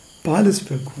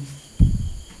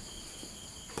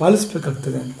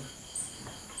ಪಾಲಿಸ್ಬೇಕಾಗ್ತದೆ ಅಂತ.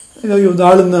 ಹಾಗಾಗಿ ಒಂದು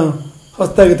ಆಳನ್ನು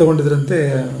ಹೊಸದಾಗಿ ತೊಗೊಂಡಿದ್ರಂತೆ,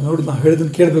 ನೋಡಿ ನಾವು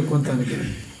ಹೇಳಿದ್ದನ್ನು ಕೇಳಬೇಕು ಅಂತ ನನಗೆ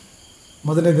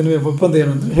ಮೊದಲನೇ ದಿನವೇ ಒಪ್ಪಂದ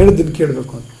ಏನು ಅಂದರೆ ಹೇಳಿದ್ದನ್ನು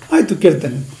ಕೇಳಬೇಕು ಅಂತ. ಆಯಿತು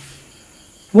ಕೇಳ್ತಾನೆ.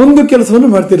 ಒಂದು ಕೆಲಸವನ್ನು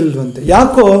ಮಾಡ್ತಿರಲಿಲ್ವಂತೆ.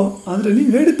 ಯಾಕೋ ಅಂದರೆ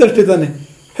ನೀವು ಹೇಳಿದ್ದಷ್ಟೇ ತಾನೆ,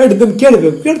 ಹೇಳಿದ್ದನ್ನು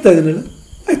ಕೇಳಬೇಕು, ಕೇಳ್ತಾ ಇದ್ದೀನಲ್ಲ,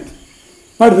 ಆಯಿತು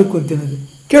ಮಾಡಬೇಕು ಅಂತೇನಿದೆ,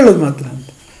 ಕೇಳೋದು ಮಾತ್ರ ಅಂತ.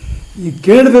 ಈ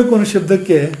ಕೇಳಬೇಕು ಅನ್ನೋ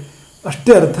ಶಬ್ದಕ್ಕೆ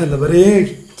ಅಷ್ಟೇ ಅರ್ಥ ಇಲ್ಲ, ಬರೀ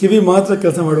ಕಿವಿ ಮಾತ್ರ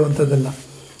ಕೆಲಸ ಮಾಡುವಂಥದ್ದಲ್ಲ,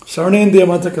 ಶ್ರವಣೇಂದ್ರಿಯ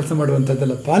ಮಾತ್ರ ಕೆಲಸ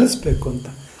ಮಾಡುವಂಥದ್ದಲ್ಲ, ಪಾಲಿಸಬೇಕು ಅಂತ.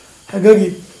 ಹಾಗಾಗಿ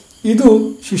ಇದು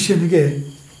ಶಿಷ್ಯನಿಗೆ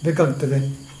ಬೇಕಾಗ್ತದೆ.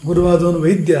 ಗುರುವಾದವನು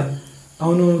ವೈದ್ಯ,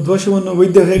 ಅವನು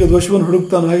ವೈದ್ಯ ಹೇಗೆ ದೋಷವನ್ನು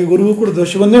ಹುಡುಕ್ತಾನೋ ಹಾಗೆ ಗುರುವು ಕೂಡ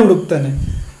ದೋಷವನ್ನೇ ಹುಡುಕ್ತಾನೆ.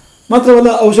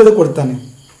 ಮಾತ್ರವಲ್ಲ, ಔಷಧ ಕೊಡ್ತಾನೆ.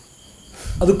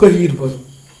 ಅದು ಕಹಿ ಇರ್ಬೋದು,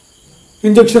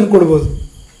 ಇಂಜೆಕ್ಷನ್ ಕೊಡ್ಬೋದು,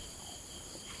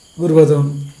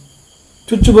 ಗುರುವಾದವನು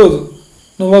ಚುಚ್ಚಬೋದು,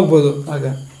 ನೋವಾಗ್ಬೋದು, ಆಗ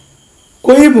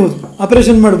ಕೊಯ್ಬೋದು,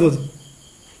 ಆಪರೇಷನ್ ಮಾಡ್ಬೋದು.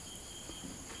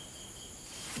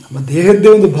 ನಮ್ಮ ದೇಹದ್ದೇ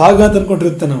ಒಂದು ಭಾಗ ಅಂತ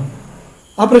ಅಂದ್ಕೊಂಡಿರುತ್ತೆ ನಾವು.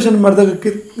 ಆಪರೇಷನ್ ಮಾಡಿದಾಗ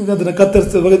ಅದನ್ನು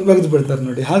ಕತ್ತರಿಸಿ ಬಗೆದು ಬಿಡ್ತಾರೆ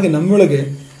ನೋಡಿ. ಹಾಗೆ ನಮ್ಮೊಳಗೆ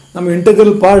ನಮ್ಮ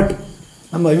ಇಂಟಗ್ರಲ್ ಪಾರ್ಟ್,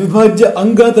 ನಮ್ಮ ಅವಿಭಾಜ್ಯ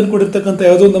ಅಂಗ ಅಂತ ಅಂದ್ಕೊಂಡಿರ್ತಕ್ಕಂಥ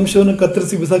ಯಾವುದೋ ಒಂದು ಅಂಶವನ್ನು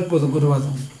ಕತ್ತರಿಸಿ ಬಿಸಾಕ್ಬೋದು ಗುರುವಾದ.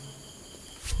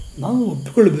 ನಾವು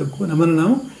ಒಪ್ಪಿಕೊಳ್ಬೇಕು, ನಮ್ಮನ್ನು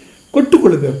ನಾವು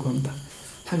ಕೊಟ್ಟುಕೊಳ್ಬೇಕು ಅಂತ.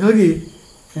 ಹಾಗಾಗಿ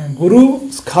ಗುರು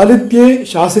ಸ್ಖಾಲಿತ್ಯೇ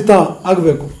ಶಾಸಿತ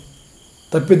ಆಗಬೇಕು,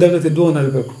 ತಪ್ಪಿದ್ದಾಗ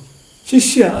ತಿದ್ದುವನಾಗಬೇಕು.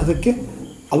 ಶಿಷ್ಯ ಅದಕ್ಕೆ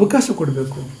ಅವಕಾಶ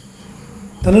ಕೊಡಬೇಕು,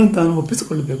 ತನ್ನನ್ನು ತಾನು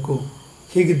ಒಪ್ಪಿಸಿಕೊಳ್ಳಬೇಕು.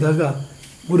 ಹೀಗಿದ್ದಾಗ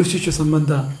ಗುರು ಶಿಷ್ಯ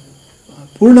ಸಂಬಂಧ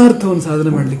ಪೂರ್ಣಾರ್ಥವನ್ನು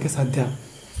ಸಾಧನೆ ಮಾಡಲಿಕ್ಕೆ ಸಾಧ್ಯ.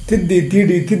 ತಿದ್ದಿ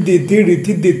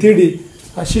ತೀಡಿ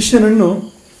ಆ ಶಿಷ್ಯನನ್ನು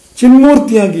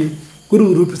ಚಿನ್ಮೂರ್ತಿಯಾಗಿ ಗುರು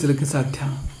ರೂಪಿಸಲಿಕ್ಕೆ ಸಾಧ್ಯ.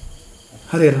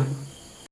 ಹರೇ ರಾಮ.